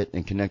laser hit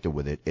and connected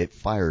with it, it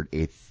fired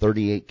a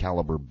 .38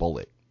 caliber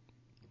bullet.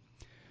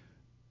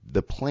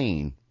 The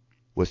plane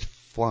was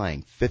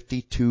flying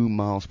 52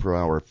 miles per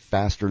hour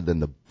faster than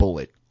the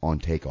bullet on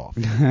takeoff.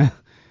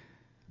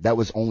 That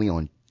was only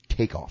on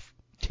takeoff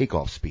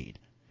speed.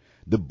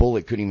 The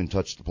bullet couldn't even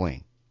touch the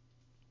plane.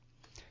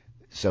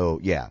 So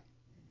yeah,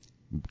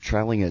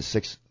 traveling at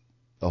 6.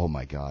 Oh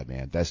my God,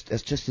 man, that's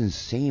just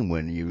insane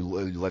when you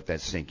let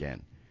that sink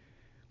in.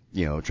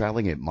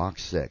 Traveling at Mach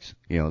 6,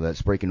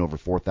 that's breaking over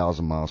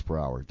 4,000 miles per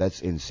hour. That's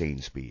insane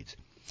speeds.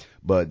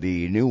 But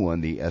the new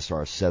one, the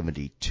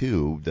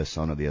SR-72, the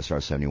son of the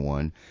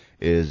SR-71,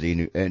 is the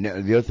new. And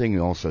the other thing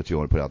also, too, I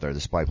want to put out there, the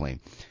spy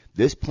plane.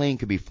 This plane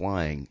could be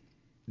flying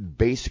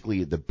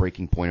basically at the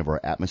breaking point of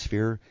our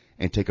atmosphere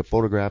and take a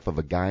photograph of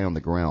a guy on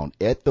the ground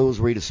at those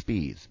rate of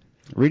speeds.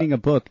 Reading a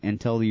book and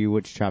tell you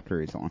which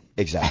chapter he's on.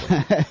 Exactly.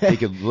 They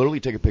could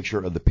literally take a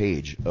picture of the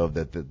page of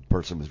that the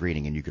person was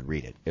reading, and you could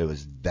read it. It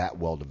was that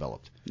well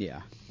developed.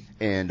 Yeah.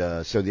 And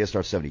so the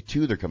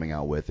SR-72 they're coming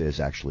out with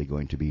is actually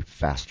going to be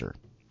faster.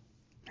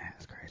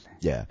 That's crazy.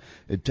 Yeah.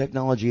 The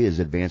technology is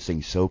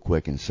advancing so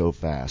quick and so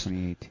fast.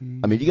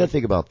 2018. I mean, you got to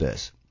think about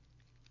this.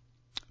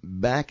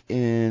 Back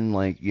in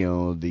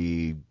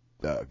the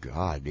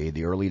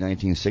early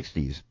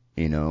 1960s,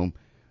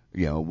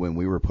 when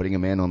we were putting a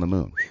man on the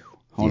moon.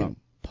 Hold on.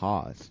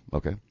 Pause.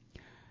 Okay.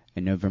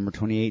 In November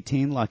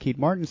 2018, Lockheed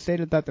Martin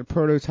stated that the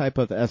prototype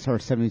of the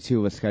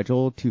SR-72 was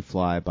scheduled to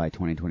fly by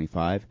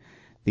 2025.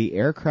 The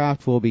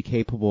aircraft will be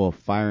capable of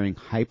firing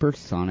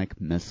hypersonic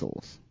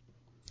missiles.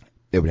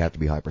 It would have to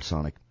be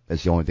hypersonic.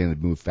 That's the only thing that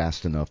would move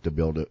fast enough to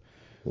be able to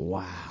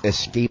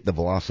escape the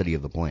velocity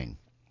of the plane.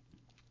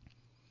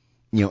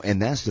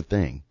 And that's the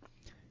thing.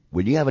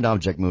 When you have an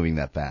object moving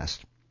that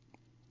fast,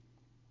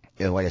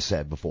 and like I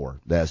said before,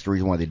 that's the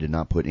reason why they did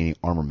not put any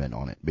armament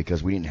on it,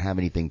 because we didn't have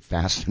anything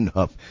fast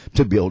enough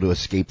to be able to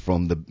escape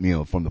from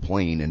the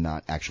plane and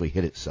not actually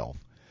hit itself.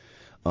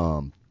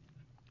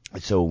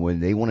 So when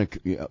they want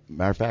to,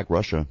 matter of fact,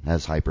 Russia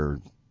has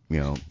hyper,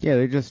 Yeah,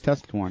 they just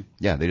tested one.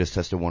 Yeah, they just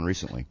tested one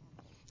recently.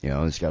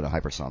 It's got a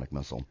hypersonic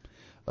missile.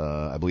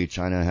 I believe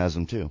China has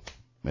them too,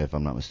 if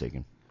I'm not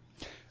mistaken.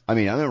 I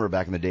mean, I remember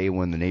back in the day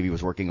when the Navy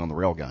was working on the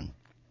railgun.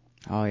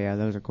 Oh yeah,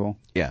 those are cool.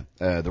 Yeah,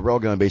 the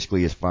railgun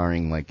basically is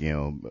firing like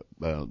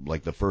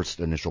the first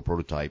initial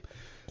prototype.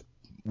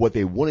 What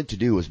they wanted to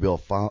do was be able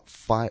to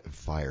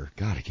fire.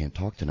 God, I can't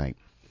talk tonight.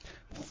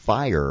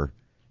 Fire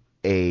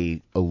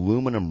a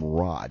aluminum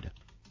rod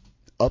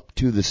up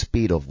to the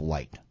speed of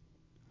light.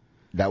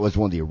 That was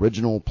one of the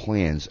original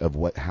plans of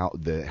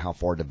how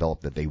far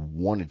developed that they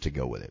wanted to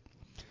go with it.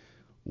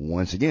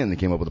 Once again, they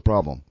came up with a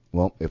problem.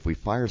 Well, if we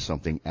fire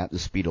something at the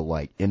speed of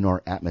light in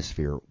our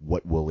atmosphere,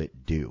 what will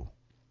it do?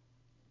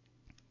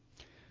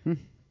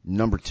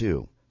 Number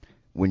 2,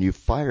 when you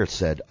fire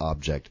said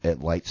object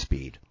at light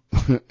speed,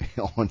 from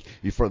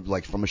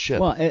a ship.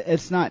 Well,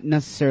 it's not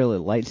necessarily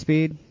light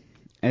speed.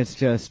 It's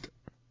just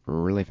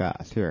really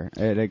fast. Here,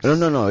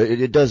 No.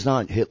 It does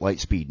not hit light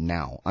speed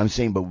now. I'm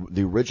saying, but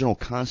the original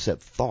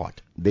concept thought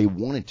they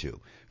wanted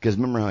to. Because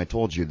remember how I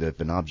told you that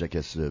if an object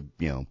gets to,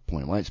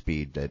 point of light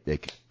speed, that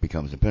it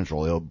becomes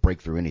impenetrable. It'll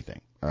break through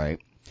anything. All right.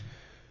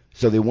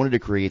 So they wanted to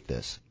create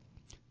this.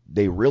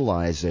 They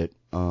realized that,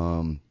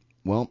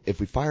 if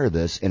we fire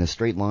this in a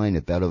straight line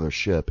at that other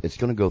ship, it's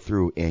going to go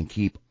through and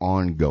keep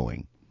on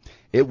going.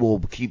 It will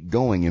keep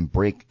going and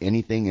break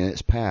anything in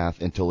its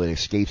path until it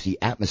escapes the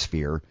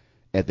atmosphere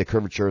at the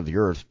curvature of the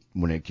Earth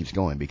when it keeps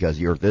going, because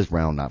the Earth is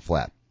round, not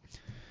flat.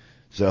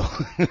 So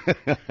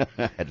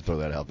I had to throw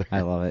that out there.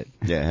 I love it.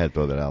 Yeah, I had to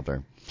throw that out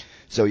there.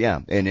 So yeah,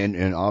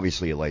 and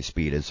obviously at light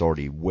speed, it's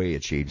already way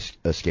achieved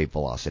escape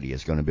velocity.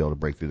 It's going to be able to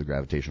break through the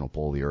gravitational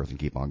pull of the Earth and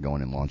keep on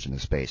going and launch into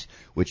space.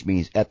 Which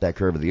means at that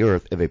curve of the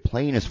Earth, if a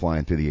plane is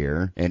flying through the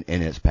air and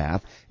in its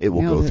path, it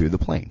will go through the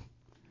plane.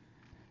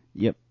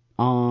 Yep.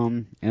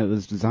 It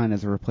was designed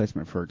as a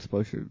replacement for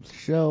explosive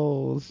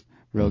shells.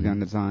 Railgun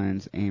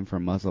designs aim for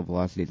muzzle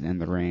velocities in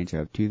the range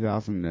of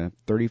 2,000 to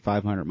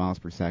 3,500 miles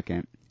per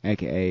second,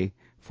 aka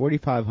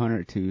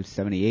 4,500 to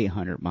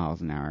 7,800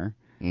 miles an hour.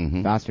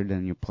 Faster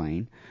than your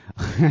plane.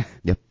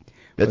 Yep.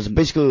 That's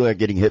basically like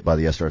getting hit by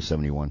the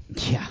SR-71.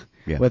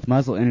 Yeah. With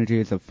muzzle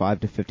energies of 5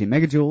 to 50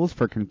 megajoules.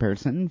 For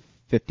comparison,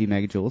 50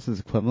 megajoules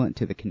is equivalent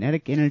to the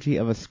kinetic energy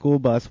of a school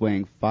bus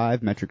weighing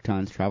 5 metric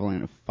tons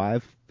traveling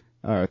at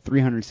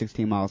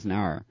 316 miles an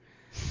hour.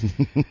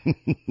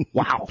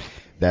 Wow.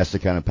 That's the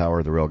kind of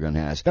power the railgun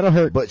has. That'll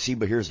hurt. But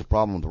here's the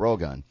problem with the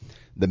railgun.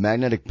 The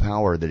magnetic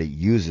power that it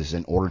uses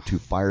in order to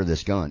fire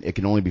this gun, it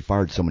can only be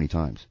fired so many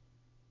times.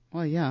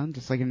 Well, yeah,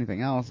 just like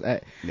anything else.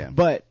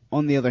 But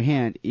on the other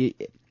hand,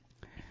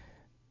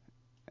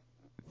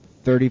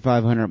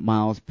 3,500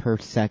 miles per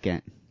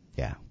second.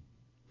 Yeah.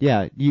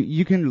 Yeah,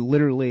 you can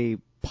literally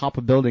pop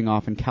a building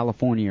off in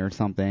California or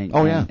something.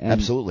 Oh, yeah,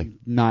 absolutely.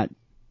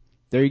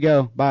 There you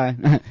go,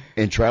 bye.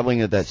 And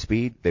traveling at that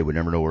speed, they would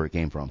never know where it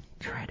came from.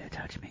 Try to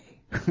touch me.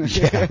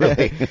 Yeah,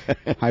 really.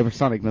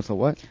 Hypersonic missile,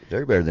 what?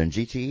 They're better than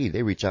GTE.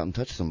 They reach out and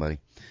touch somebody.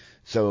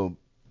 So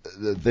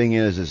the thing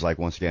is like,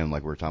 once again,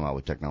 like we were talking about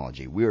with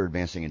technology, we are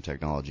advancing in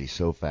technology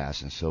so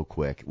fast and so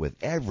quick with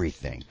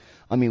everything.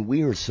 I mean,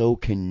 we are so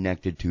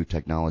connected to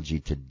technology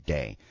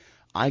today.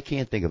 I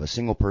can't think of a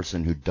single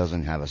person who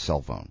doesn't have a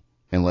cell phone,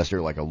 unless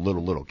they're like a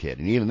little kid.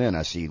 And even then,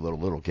 I see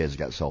little kids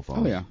got cell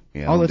phones. Oh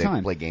yeah, all the they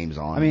time. Play games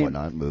on and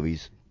whatnot,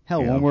 movies.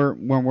 Hell,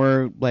 when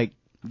we're like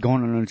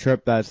going on a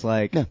trip that's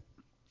like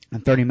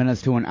 30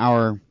 minutes to an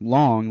hour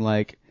long,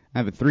 like I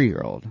have a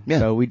 3-year-old,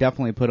 so we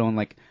definitely put on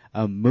like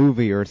a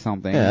movie or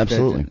something. Yeah,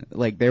 absolutely.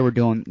 Like they were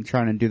trying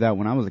to do that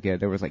when I was a kid.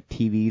 There was like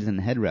TVs and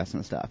headrests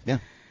and stuff. Yeah,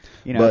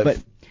 but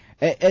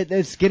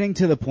it's getting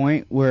to the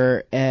point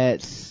where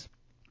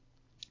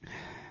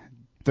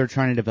they're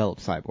trying to develop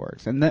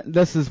cyborgs, and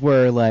this is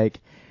where like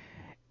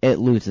it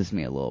loses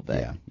me a little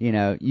bit.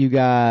 Yeah. You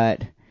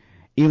got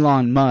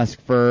Elon Musk,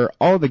 for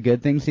all the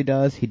good things he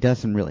does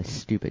some really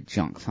stupid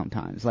junk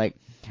sometimes. Like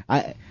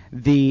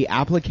the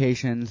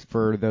applications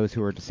for those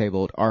who are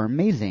disabled are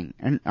amazing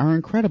and are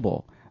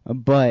incredible,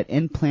 but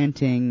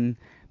implanting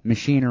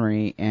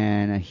machinery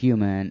in a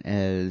human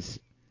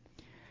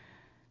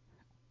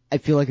I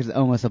feel like it's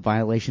almost a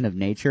violation of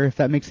nature, if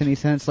that makes any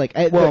sense. Like,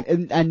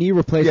 a knee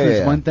replacement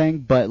is one thing,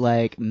 but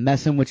like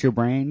messing with your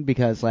brain,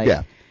 because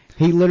like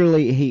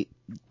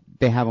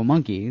they have a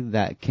monkey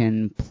that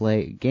can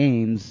play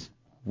games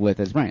with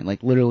his brain,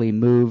 like literally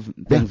move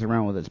things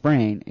around with its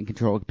brain and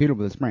control a computer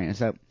with its brain.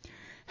 So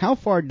how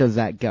far does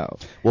that go?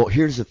 Well,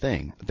 here's the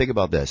thing. Think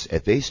about this.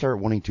 If they start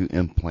wanting to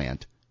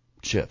implant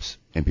chips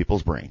in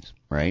people's brains,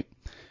 right,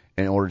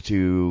 in order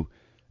to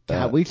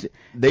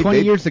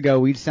 20 years ago,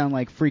 we'd sound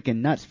like freaking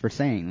nuts for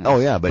saying this. Oh,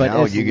 yeah, but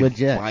now you can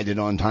legit. find it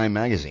on Time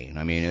Magazine.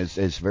 I mean,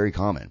 it's very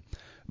common.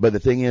 But the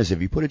thing is,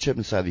 if you put a chip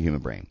inside the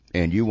human brain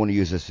and you want to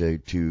use this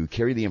to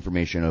carry the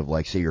information of,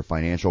 like, say, your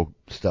financial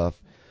stuff,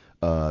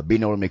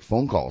 being able to make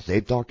phone calls.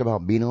 They've talked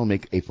about being able to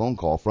make a phone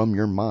call from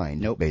your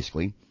mind,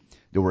 basically,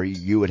 to where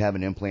you would have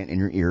an implant in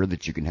your ear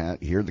that you can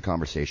hear the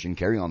conversation,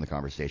 carry on the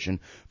conversation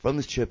from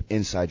this chip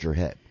inside your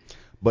head.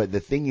 But the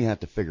thing you have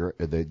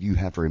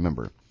to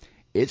remember,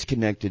 it's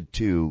connected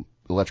to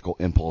electrical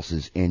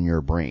impulses in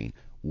your brain.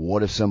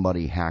 What if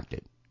somebody hacked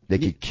it? They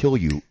could kill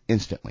you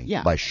instantly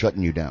by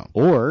shutting you down.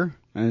 Or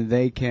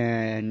they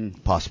can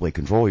possibly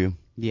control you.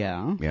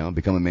 Yeah. You know,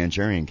 become a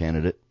Manchurian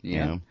candidate. Yeah.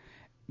 You know?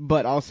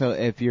 But also,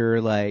 if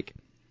you're like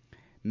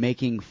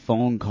making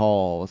phone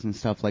calls and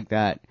stuff like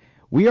that,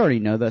 we already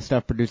know that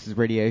stuff produces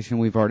radiation.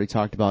 We've already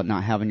talked about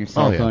not having your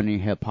cell phone in your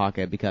hip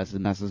pocket because it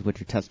messes with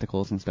your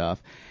testicles and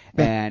stuff,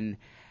 and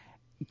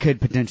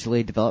could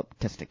potentially develop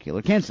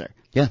testicular cancer.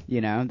 Yeah.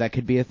 You know, that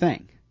could be a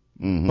thing.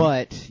 Mm-hmm.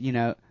 But, you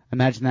know,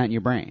 imagine that in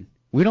your brain.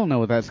 We don't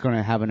know if that's going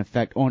to have an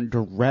effect on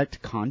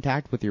direct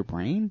contact with your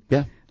brain.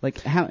 Yeah.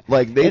 Like how?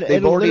 Like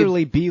it'll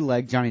literally be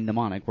like Johnny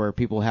Mnemonic, where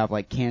people have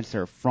like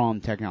cancer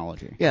from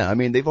technology. Yeah, I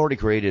mean they've already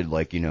created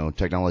like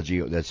technology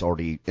that's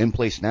already in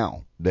place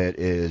now that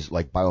is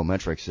like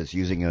biometrics. That's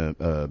using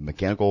a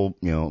mechanical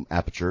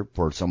aperture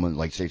for someone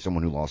like say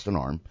someone who lost an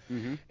arm,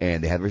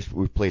 and they have a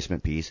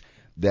replacement piece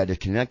that is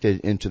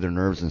connected into their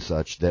nerves and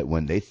such that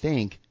when they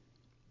think,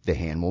 the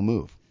hand will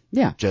move.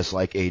 Yeah. Just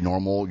like your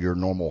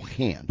normal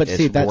hand. But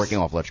it's working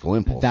off electrical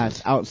impulses.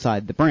 That's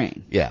outside the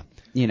brain. Yeah.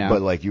 You know.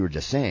 But like you were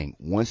just saying,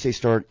 once they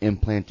start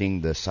implanting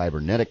the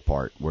cybernetic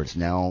part, where it's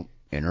now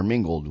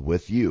intermingled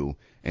with you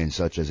and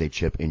such as a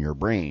chip in your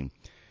brain,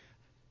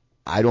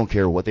 I don't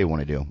care what they want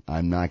to do.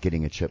 I'm not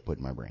getting a chip put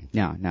in my brain.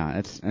 No,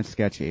 it's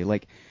sketchy.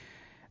 Like,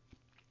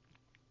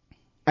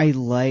 I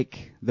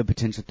like the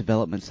potential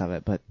developments of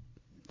it, but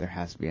there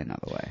has to be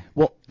another way.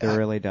 Well, there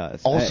really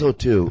does. Also,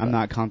 too, I'm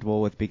not comfortable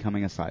with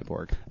becoming a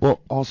cyborg. Well,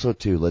 also,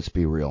 too, let's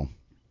be real.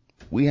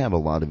 We have a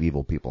lot of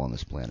evil people on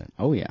this planet.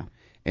 Oh, yeah.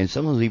 And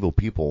some of those evil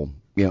people,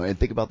 and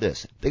think about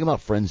this. Think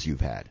about friends you've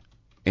had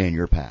in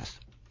your past,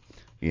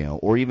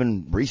 or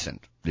even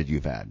recent that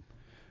you've had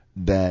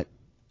that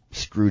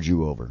screwed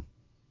you over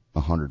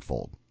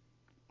 100-fold.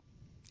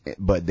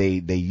 But they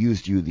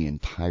used you the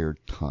entire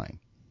time.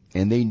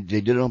 And they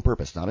did it on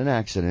purpose, not an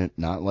accident,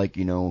 not like,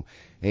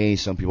 hey,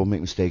 some people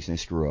make mistakes and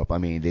they screw up. I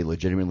mean, they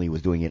legitimately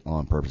was doing it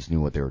on purpose,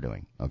 knew what they were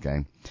doing,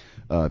 okay?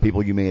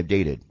 People you may have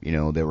dated,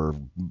 they were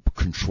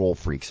control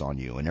freaks on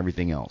you and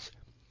everything else.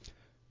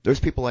 There's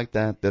people like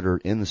that are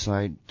in the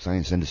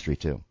science industry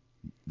too.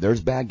 There's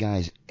bad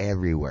guys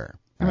everywhere.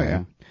 Right? Oh,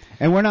 yeah.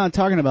 And we're not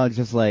talking about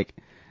just like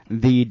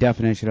the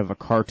definition of a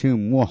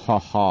cartoon,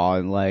 wahaha,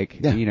 and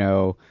like,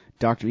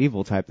 Dr.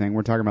 Evil type thing.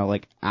 We're talking about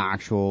like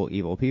actual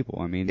evil people.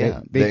 I mean,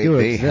 they do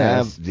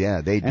exist.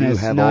 They do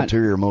have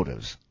ulterior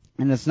motives.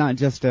 And it's not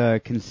just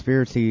a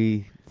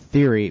conspiracy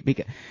theory.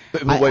 Because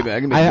wait.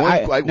 Let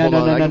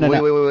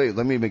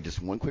me make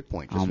just one quick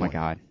point. Oh my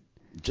God.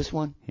 Just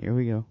one. Here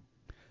we go.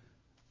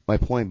 My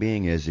point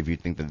being is, if you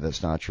think that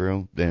that's not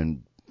true,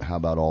 then how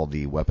about all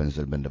the weapons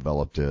that have been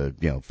developed to,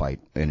 fight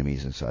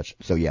enemies and such?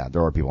 So yeah,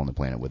 there are people on the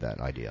planet with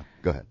that idea.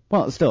 Go ahead.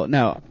 Well, still,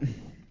 no.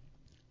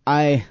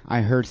 I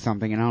heard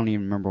something, and I don't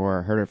even remember where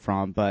I heard it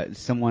from, but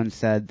someone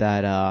said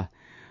that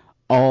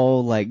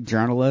all like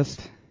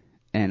journalists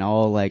and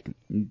all like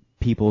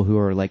people who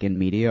are like in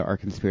media are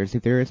conspiracy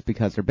theorists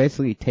because they're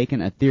basically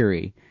taking a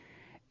theory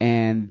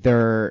and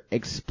they're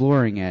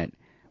exploring it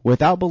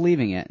without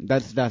believing it.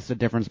 That's the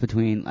difference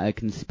between a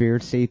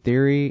conspiracy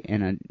theory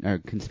and a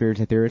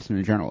conspiracy theorist and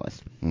a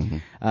journalist. Mm-hmm.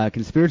 A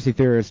conspiracy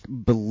theorist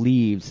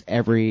believes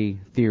every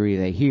theory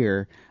they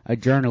hear. A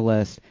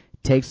journalist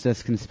takes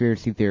this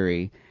conspiracy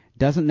theory,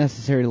 doesn't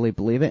necessarily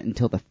believe it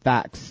until the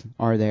facts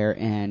are there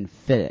and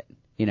fit it,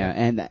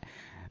 and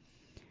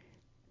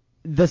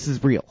this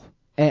is real.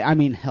 I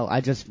mean, hell, I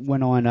just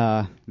went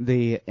on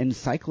the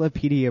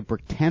Encyclopedia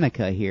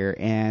Britannica here,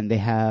 and they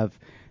have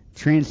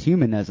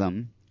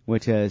transhumanism,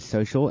 which is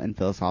social and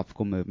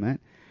philosophical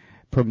movement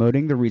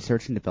promoting the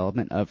research and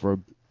development of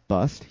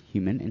robust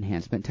human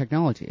enhancement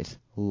technologies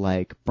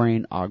like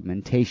brain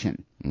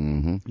augmentation.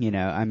 Mm-hmm.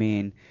 I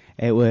mean,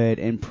 it would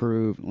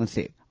improve,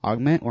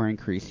 augment or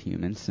increase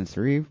human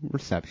sensory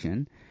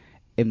reception,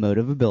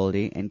 emotive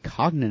ability, and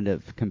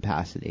cognitive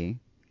capacity,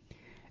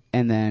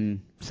 and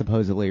then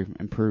supposedly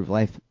improve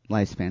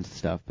lifespans and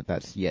stuff, but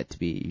that's yet to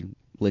be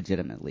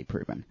legitimately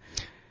proven.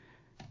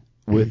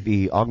 With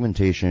the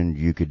augmentation,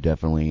 you could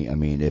definitely,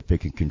 if it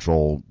can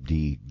control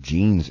the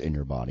genes in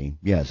your body,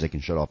 yes, it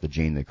can shut off the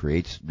gene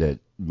that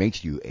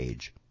makes you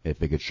age,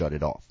 if it could shut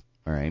it off.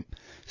 All right.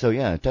 So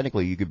yeah,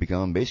 technically you could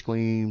become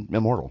basically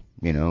immortal.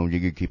 You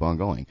could keep on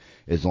going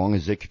as long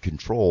as it could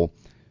control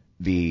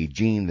the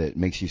gene that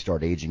makes you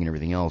start aging and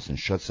everything else and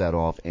shuts that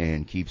off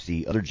and keeps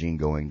the other gene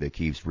going that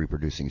keeps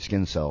reproducing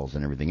skin cells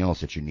and everything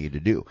else that you need to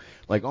do.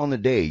 Like on the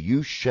day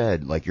you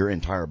shed like your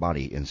entire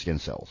body in skin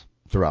cells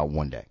throughout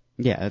one day.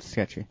 Yeah, that's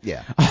sketchy.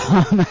 Yeah.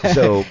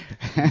 So,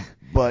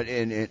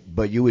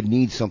 but you would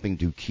need something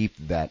to keep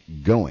that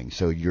going.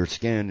 So your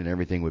skin and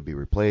everything would be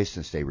replaced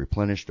and stay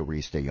replenished to where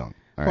you stay young.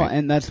 All right? Well,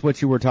 and that's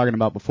what you were talking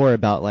about before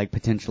about like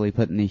potentially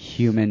putting the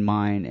human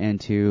mind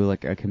into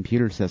like a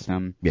computer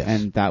system. Yes.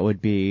 And that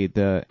would be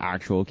the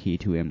actual key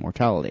to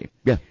immortality.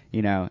 Yeah.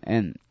 You know,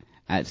 and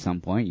at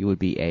some point you would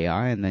be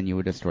AI and then you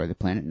would destroy the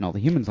planet and all the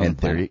humans on the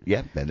planet.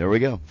 And there we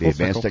go. The Full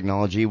advanced circle.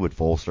 technology would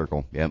full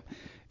circle. Yep.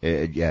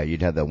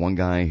 You'd have that one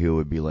guy who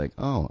would be like,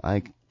 oh,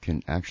 I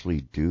can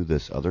actually do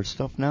this other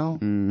stuff now.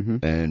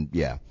 Mm-hmm. And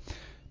yeah,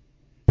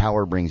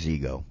 power brings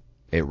ego.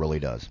 It really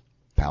does.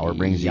 Power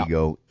brings Yep.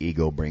 ego.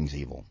 Ego brings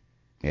evil.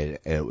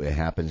 It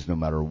happens no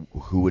matter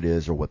who it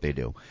is or what they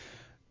do.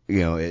 You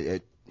know,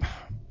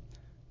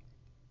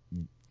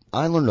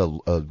 I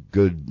learned a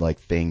good like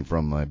thing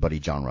from my buddy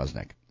John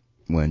Rusnick.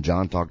 When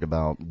John talked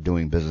about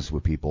doing business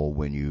with people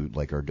when you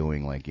like are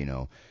doing like, you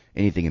know,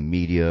 anything in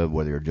media,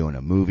 whether you're doing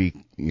a movie,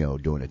 you know,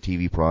 doing a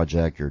TV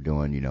project, you're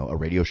doing, you know, a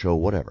radio show,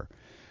 whatever.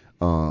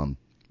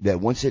 That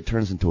once it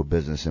turns into a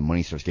business and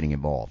money starts getting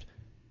involved,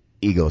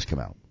 egos come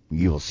out.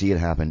 You will see it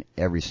happen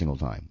every single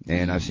time.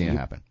 And I've seen it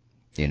happen.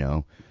 You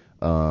know,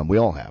 we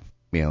all have,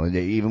 you know,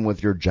 even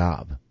with your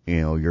job,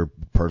 you know, your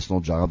personal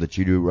job that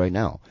you do right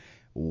now.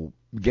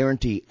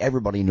 Guarantee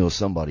everybody knows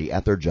somebody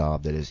at their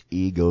job that is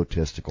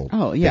egotistical.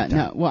 Oh, yeah. big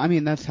time. No, well, I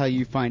mean, that's how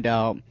you find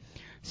out.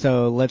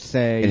 So let's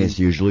say. And it's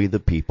usually the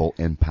people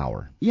in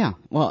power. Yeah.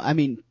 Well, I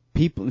mean,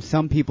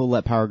 some people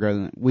let power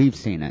go. We've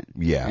seen it.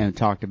 Yeah. And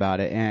talked about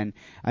it. And,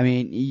 I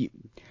mean,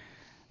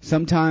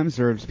 sometimes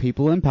there's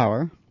people in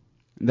power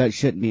that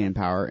shouldn't be in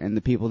power, and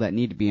the people that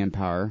need to be in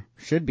power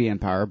should be in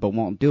power, but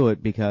won't do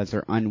it because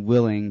they're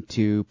unwilling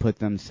to put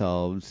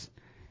themselves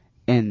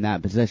in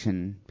that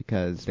position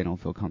because they don't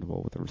feel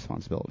comfortable with the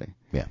responsibility.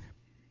 Yeah.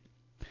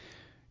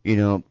 You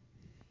know,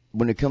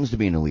 when it comes to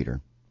being a leader,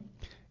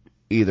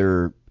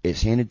 either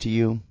it's handed to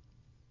you,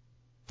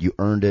 you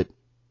earned it,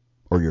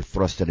 or you're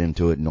thrusted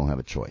into it and don't have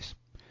a choice.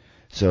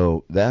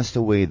 So that's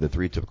the way, the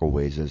three typical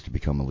ways is to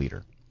become a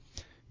leader.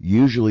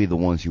 Usually the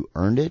ones who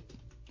earned it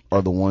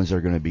are the ones that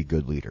are going to be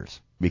good leaders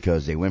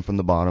because they went from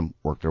the bottom,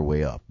 worked their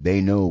way up. They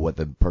know what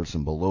the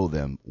person below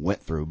them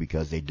went through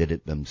because they did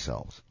it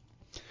themselves.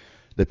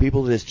 The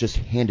people that it's just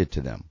handed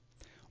to them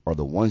are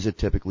the ones that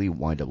typically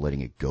wind up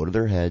letting it go to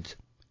their heads,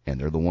 and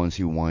they're the ones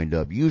who wind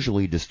up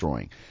usually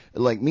destroying.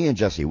 Like me and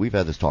Jesse, we've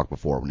had this talk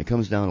before. When it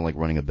comes down to like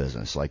running a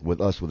business, like with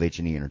us with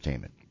H&E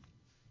Entertainment,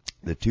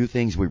 the two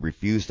things we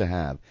refuse to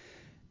have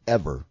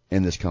ever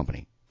in this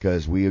company,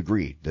 because we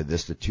agreed that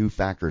this are the two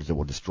factors that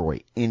will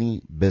destroy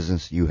any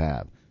business you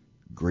have: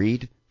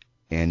 greed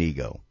and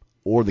ego,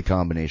 or the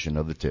combination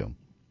of the two.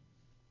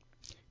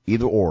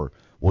 Either or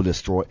will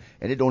destroy,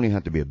 and it don't even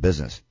have to be a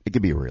business. It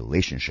could be a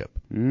relationship.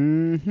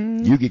 Mm-hmm.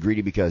 You get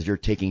greedy because you're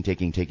taking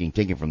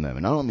from them.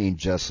 And I don't mean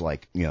just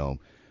like, you know,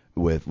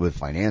 with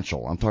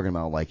financial. I'm talking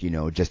about like, you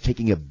know, just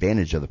taking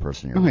advantage of the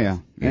person you're with. Yeah.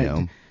 You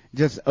know?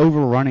 Just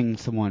overrunning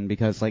someone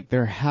because like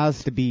there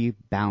has to be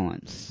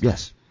balance.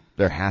 Yes.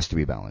 There has to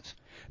be balance.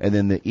 And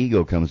then the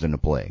ego comes into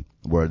play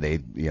where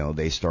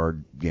they start,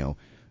 you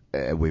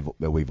know,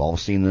 we've all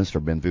seen this or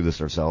been through this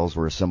ourselves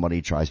where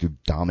somebody tries to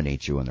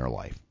dominate you in their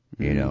life.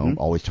 You know,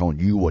 always telling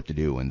you what to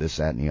do and this,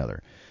 that, and the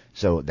other.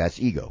 So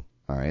that's ego.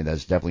 All right.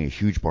 That's definitely a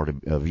huge part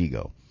of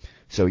ego.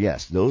 So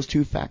yes, those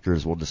two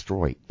factors will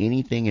destroy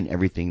anything and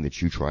everything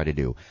that you try to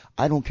do.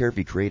 I don't care if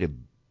you create a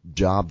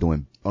job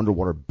doing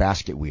underwater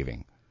basket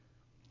weaving.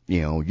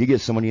 You know, you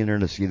get somebody in there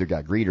that's either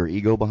got greed or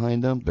ego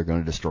behind them, they're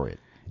going to destroy it.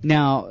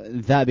 Now,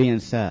 that being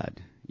said,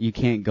 you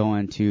can't go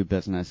into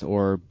business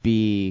or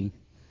be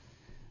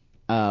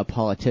a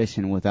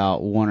politician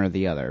without one or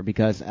the other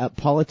because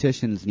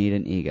politicians need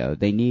an ego.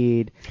 They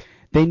need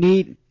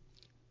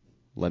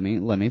let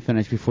me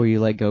finish before you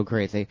like go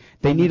crazy.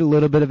 They need a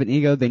little bit of an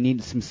ego. They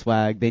need some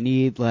swag. They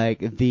need like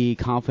the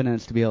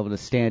confidence to be able to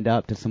stand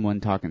up to someone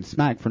talking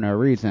smack for no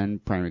reason.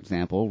 Prime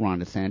example, Ron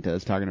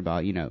DeSantis talking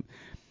about, you know,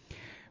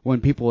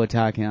 when people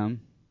attack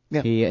him,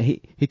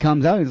 he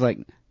comes out and he's like,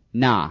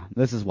 nah,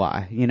 this is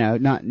why, you know,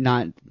 not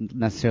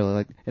necessarily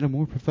like in a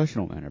more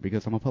professional manner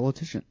because I'm a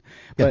politician,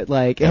 but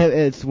like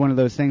it's one of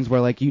those things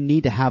where like you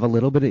need to have a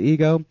little bit of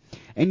ego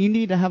and you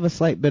need to have a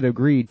slight bit of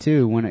greed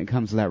too when it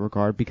comes to that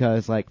regard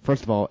because like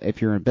first of all,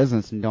 if you're in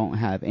business and don't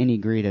have any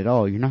greed at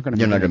all, you're not going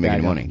to make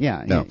any money.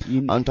 Yeah, no,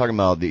 I'm talking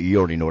about you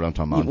already know what I'm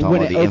talking about. I'm talking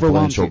about the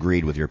influential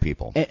greed with your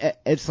people.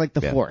 It's like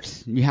the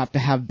force. You have to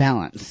have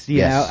balance. You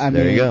yes, know? I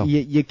there mean, you go.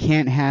 You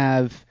can't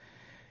have.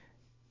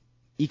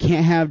 You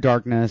can't have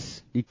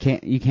darkness. You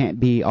can't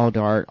be all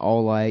dark,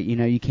 all light. You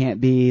know, you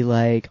can't be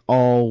like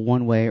all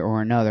one way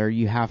or another.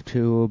 You have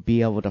to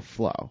be able to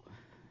flow.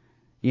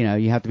 You know,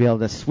 you have to be able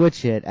to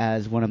switch it,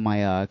 as one of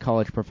my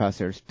college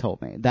professors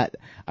told me. That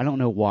I don't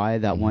know why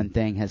that one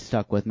thing has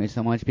stuck with me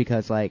so much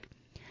because like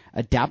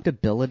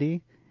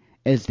adaptability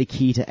is the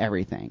key to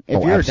everything.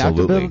 If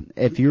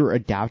you're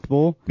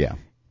adaptable, yeah,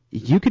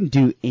 you can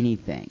do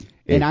anything.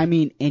 And I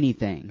mean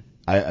anything.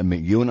 I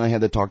mean, you and I had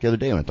the talk the other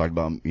day when I talked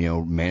about, you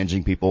know,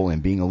 managing people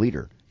and being a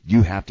leader.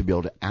 You have to be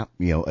able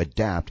to,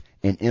 adapt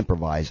and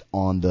improvise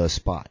on the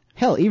spot.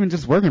 Hell, even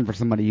just working for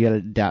somebody, you got to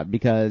adapt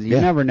because you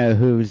never know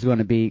who's going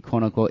to be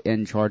quote unquote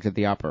in charge of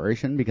the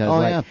operation.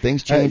 Because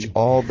things change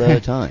all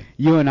the time.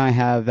 You and I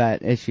have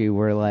that issue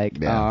where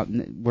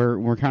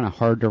we're kind of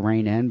hard to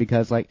rein in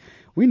because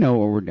we know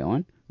what we're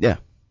doing. Yeah.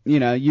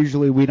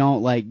 Usually we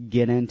don't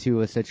get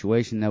into a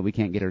situation that we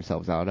can't get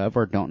ourselves out of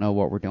or don't know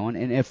what we're doing.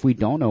 And if we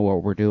don't know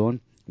what we're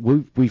doing,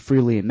 we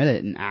freely admit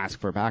it and ask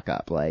for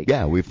backup.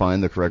 We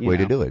find the correct way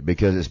to do it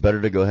because it's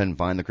better to go ahead and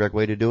find the correct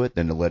way to do it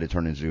than to let it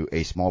turn into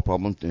a small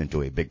problem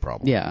into a big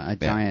problem. Yeah,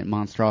 giant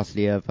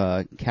monstrosity of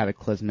a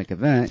cataclysmic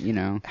event,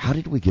 How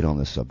did we get on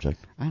this subject?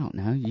 I don't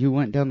know. You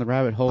went down the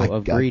rabbit hole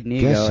of greed and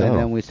ego, and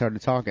then we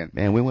started talking.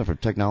 Man, we went from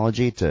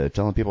technology to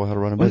telling people how to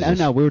run a business.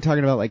 No, we were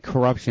talking about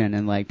corruption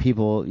and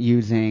people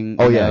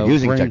using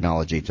using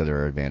technology to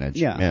their advantage.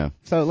 Yeah.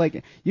 So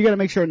you got to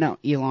make sure now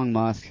Elon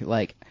Musk,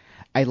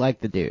 I like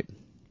the dude.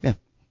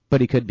 But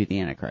he could be the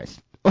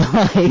Antichrist.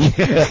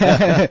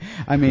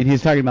 I mean,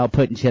 he's talking about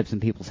putting chips in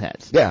people's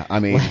heads. Yeah, I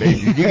mean,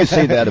 you can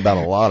say that about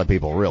a lot of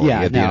people, really,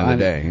 at the end of the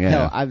day. Yeah.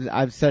 No,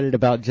 I've said it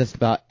about just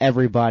about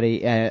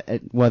everybody,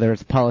 whether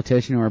it's a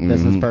politician or a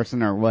business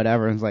person or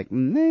whatever. It's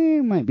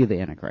they might be the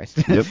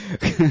Antichrist. Yep.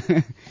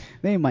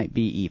 They might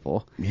be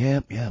evil.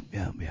 Yep.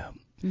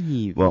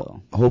 Evil.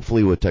 Well,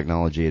 hopefully with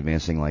technology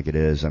advancing like it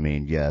is, I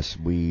mean, yes,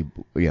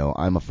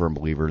 I'm a firm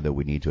believer that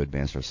we need to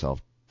advance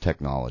ourselves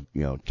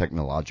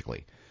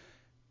technologically.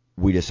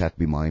 We just have to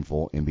be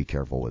mindful and be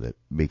careful with it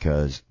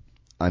because,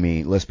 I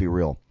mean, let's be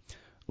real.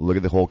 Look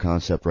at the whole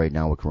concept right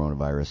now with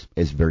coronavirus.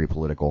 It's very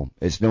political.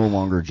 It's no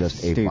longer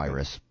just a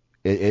virus.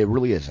 It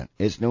really isn't.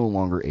 It's no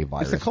longer a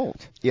virus. It's a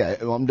cult. Yeah.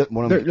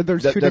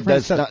 There's two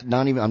different I'm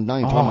not even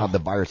talking about the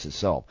virus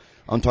itself.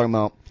 I'm talking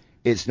about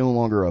it's no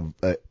longer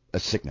a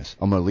sickness.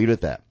 I'm going to leave it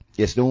at that.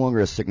 It's no longer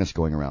a sickness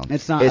going around.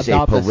 It's not it's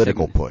about a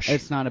political push.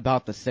 It's not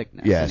about the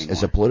sickness. Yes, anymore.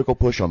 It's a political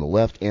push on the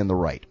left and the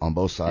right, on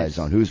both sides,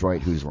 on who's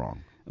right, who's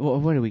wrong. Well,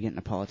 what are we getting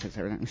to politics?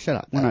 Everything? Shut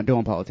up. We're not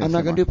doing politics. I'm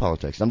not going to do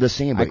politics. I'm just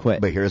saying. I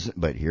quit. But here's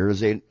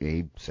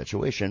a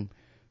situation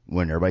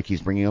when everybody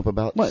keeps bringing up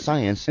about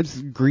science.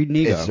 It's greed and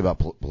ego. It's about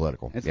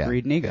political. It's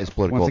greed and ego. It's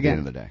political Once again,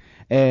 at the end of the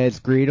day. It's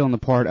greed on the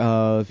part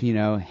of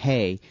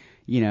hey,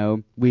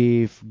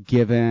 we've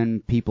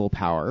given people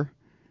power.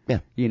 Yeah.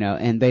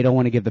 And they don't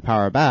want to give the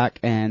power back,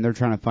 and they're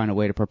trying to find a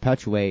way to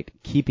perpetuate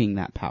keeping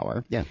that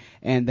power. Yeah.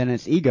 And then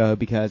it's ego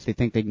because they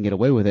think they can get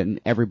away with it, and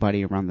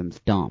everybody around them's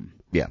dumb.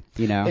 Yeah.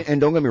 And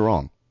don't get me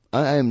wrong.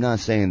 I am not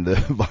saying the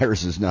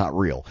virus is not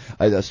real.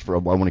 I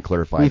want to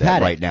clarify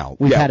that right now.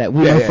 We've had it.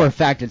 We know for a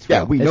fact it's real.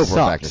 Yeah, we know for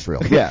a fact it's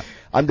real. Yeah.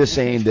 I'm just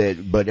saying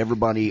that, but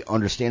everybody,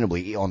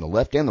 understandably, on the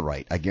left and the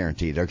right, I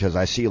guarantee, because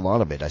I see a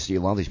lot of it. I see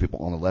a lot of these people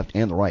on the left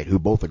and the right who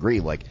both agree,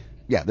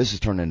 this has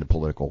turned into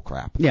political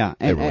crap. Yeah,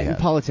 and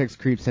politics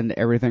creeps into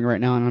everything right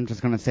now, and I'm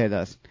just going to say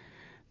this.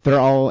 They're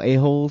all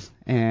a-holes,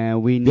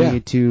 and we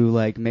need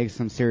to, make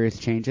some serious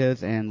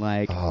changes and,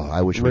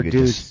 I wish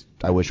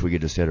we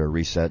could just hit a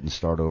reset and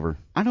start over.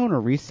 I don't want to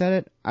reset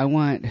it. I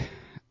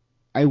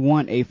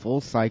want a full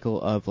cycle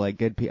of,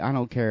 good people. I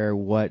don't care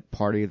what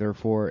party they're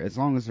for, as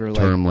long as they're,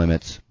 term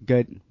limits.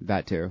 Good,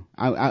 that too.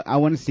 I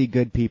want to see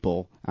good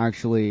people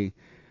actually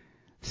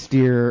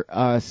steer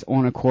us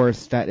on a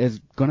course that is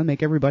going to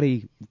make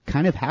everybody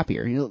kind of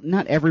happier.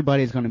 Not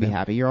everybody's going to be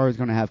happy. You're always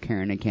going to have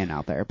Karen and Ken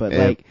out there, but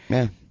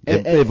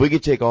if we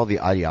could take all the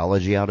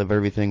ideology out of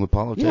everything with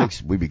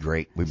politics, we'd be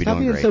great. We'd be doing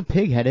great. Stop being so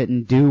pig-headed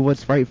and do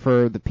what's right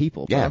for the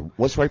people. Bro. Yeah,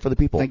 what's right for the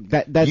people.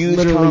 That's use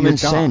literally common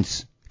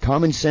sense.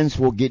 Common sense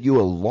will get you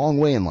a long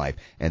way in life,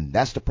 and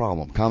that's the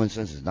problem. Common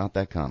sense is not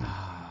that common.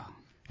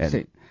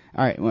 See,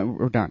 all right,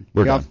 we're done.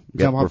 We're done.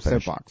 Jump off the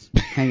soapbox.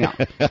 Hang out.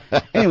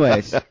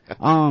 Anyways,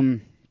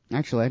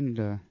 actually, I need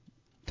to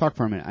talk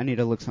for a minute. I need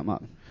to look something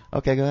up.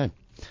 Okay, go ahead.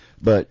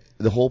 But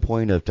the whole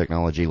point of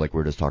technology, like we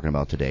were just talking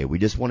about today, we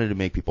just wanted to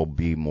make people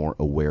be more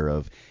aware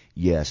of,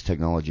 yes,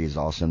 technology is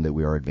awesome that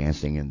we are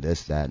advancing in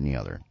this, that, and the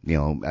other.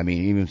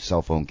 Even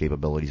cell phone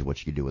capabilities, what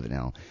you can do with it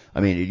now.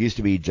 It used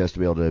to be just to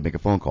be able to make a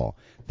phone call.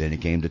 Then it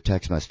came to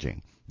text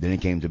messaging. Then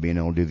it came to being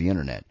able to do the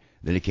internet.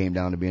 Then it came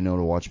down to being able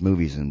to watch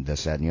movies and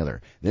this, that, and the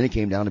other. Then it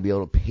came down to be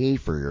able to pay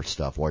for your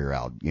stuff while you're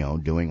out,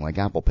 doing like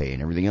Apple Pay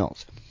and everything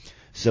else.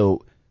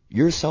 So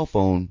your cell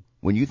phone,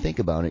 when you think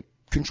about it,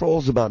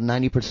 controls about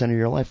 90% of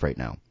your life right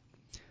now.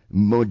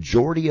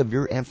 Majority of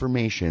your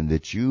information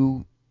that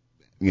you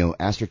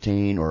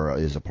ascertain or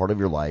is a part of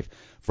your life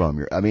from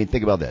your,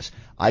 think about this.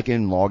 I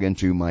can log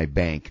into my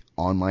bank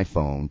on my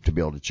phone to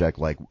be able to check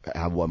what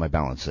my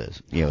balance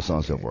is, so on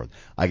and so forth.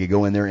 I could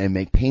go in there and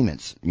make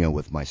payments,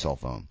 with my cell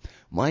phone.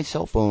 My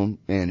cell phone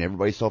and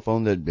everybody's cell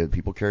phone that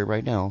people carry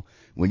right now,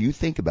 when you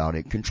think about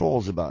it,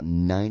 controls about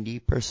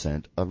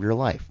 90% of your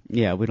life.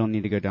 Yeah, we don't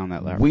need to go down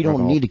that route. We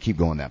don't need to keep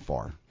going that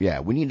far. Yeah,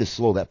 we need to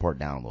slow that part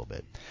down a little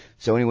bit.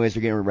 So anyways,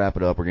 we're going to wrap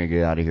it up. We're going to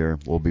get out of here.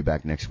 We'll be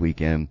back next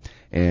weekend.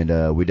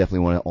 And we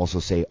definitely want to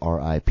also say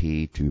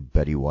R.I.P. to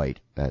Betty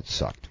White. That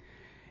sucked.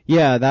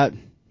 Yeah, that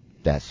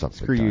sucked.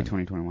 Screw you,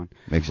 2021.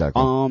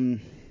 Exactly.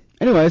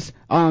 Anyways,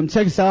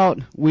 check us out.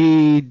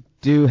 We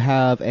do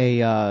have a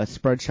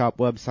Spreadshop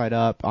website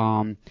up.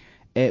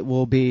 It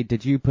will be.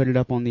 Did you put it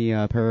up on the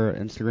Para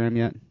Instagram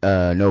yet?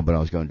 No, but I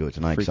was going to do it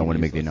tonight because I Freaking want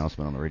to make the useless.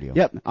 announcement on the radio.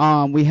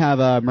 Yep. We have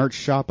a merch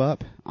shop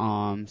up.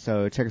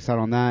 So check us out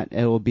on that.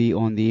 It will be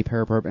on the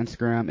Paraperp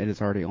Instagram. It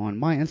is already on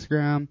my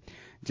Instagram,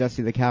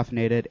 Jesse the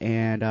Caffeinated,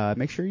 and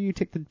make sure you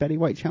take the Betty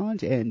White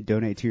Challenge and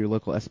donate to your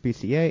local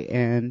SPCA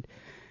and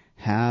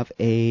have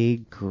a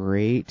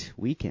great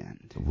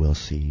weekend. We'll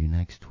see you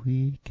next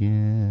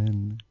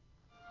weekend.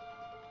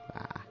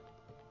 Bye.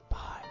 Bye.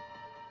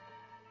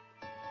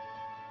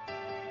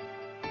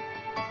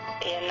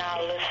 You're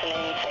now listening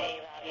to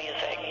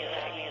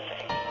A-Rod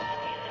music.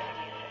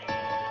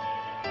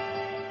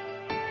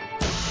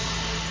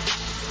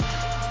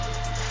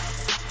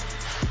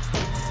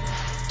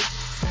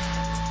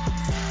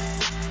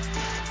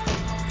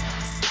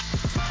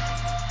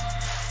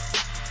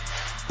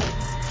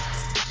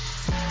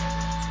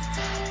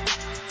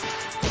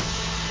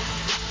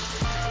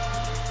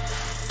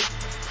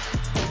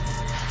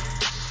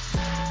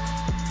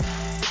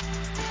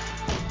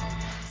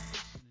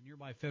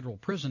 Nearby federal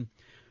prison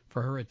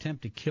for her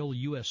attempt to kill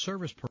U.S. service personnel.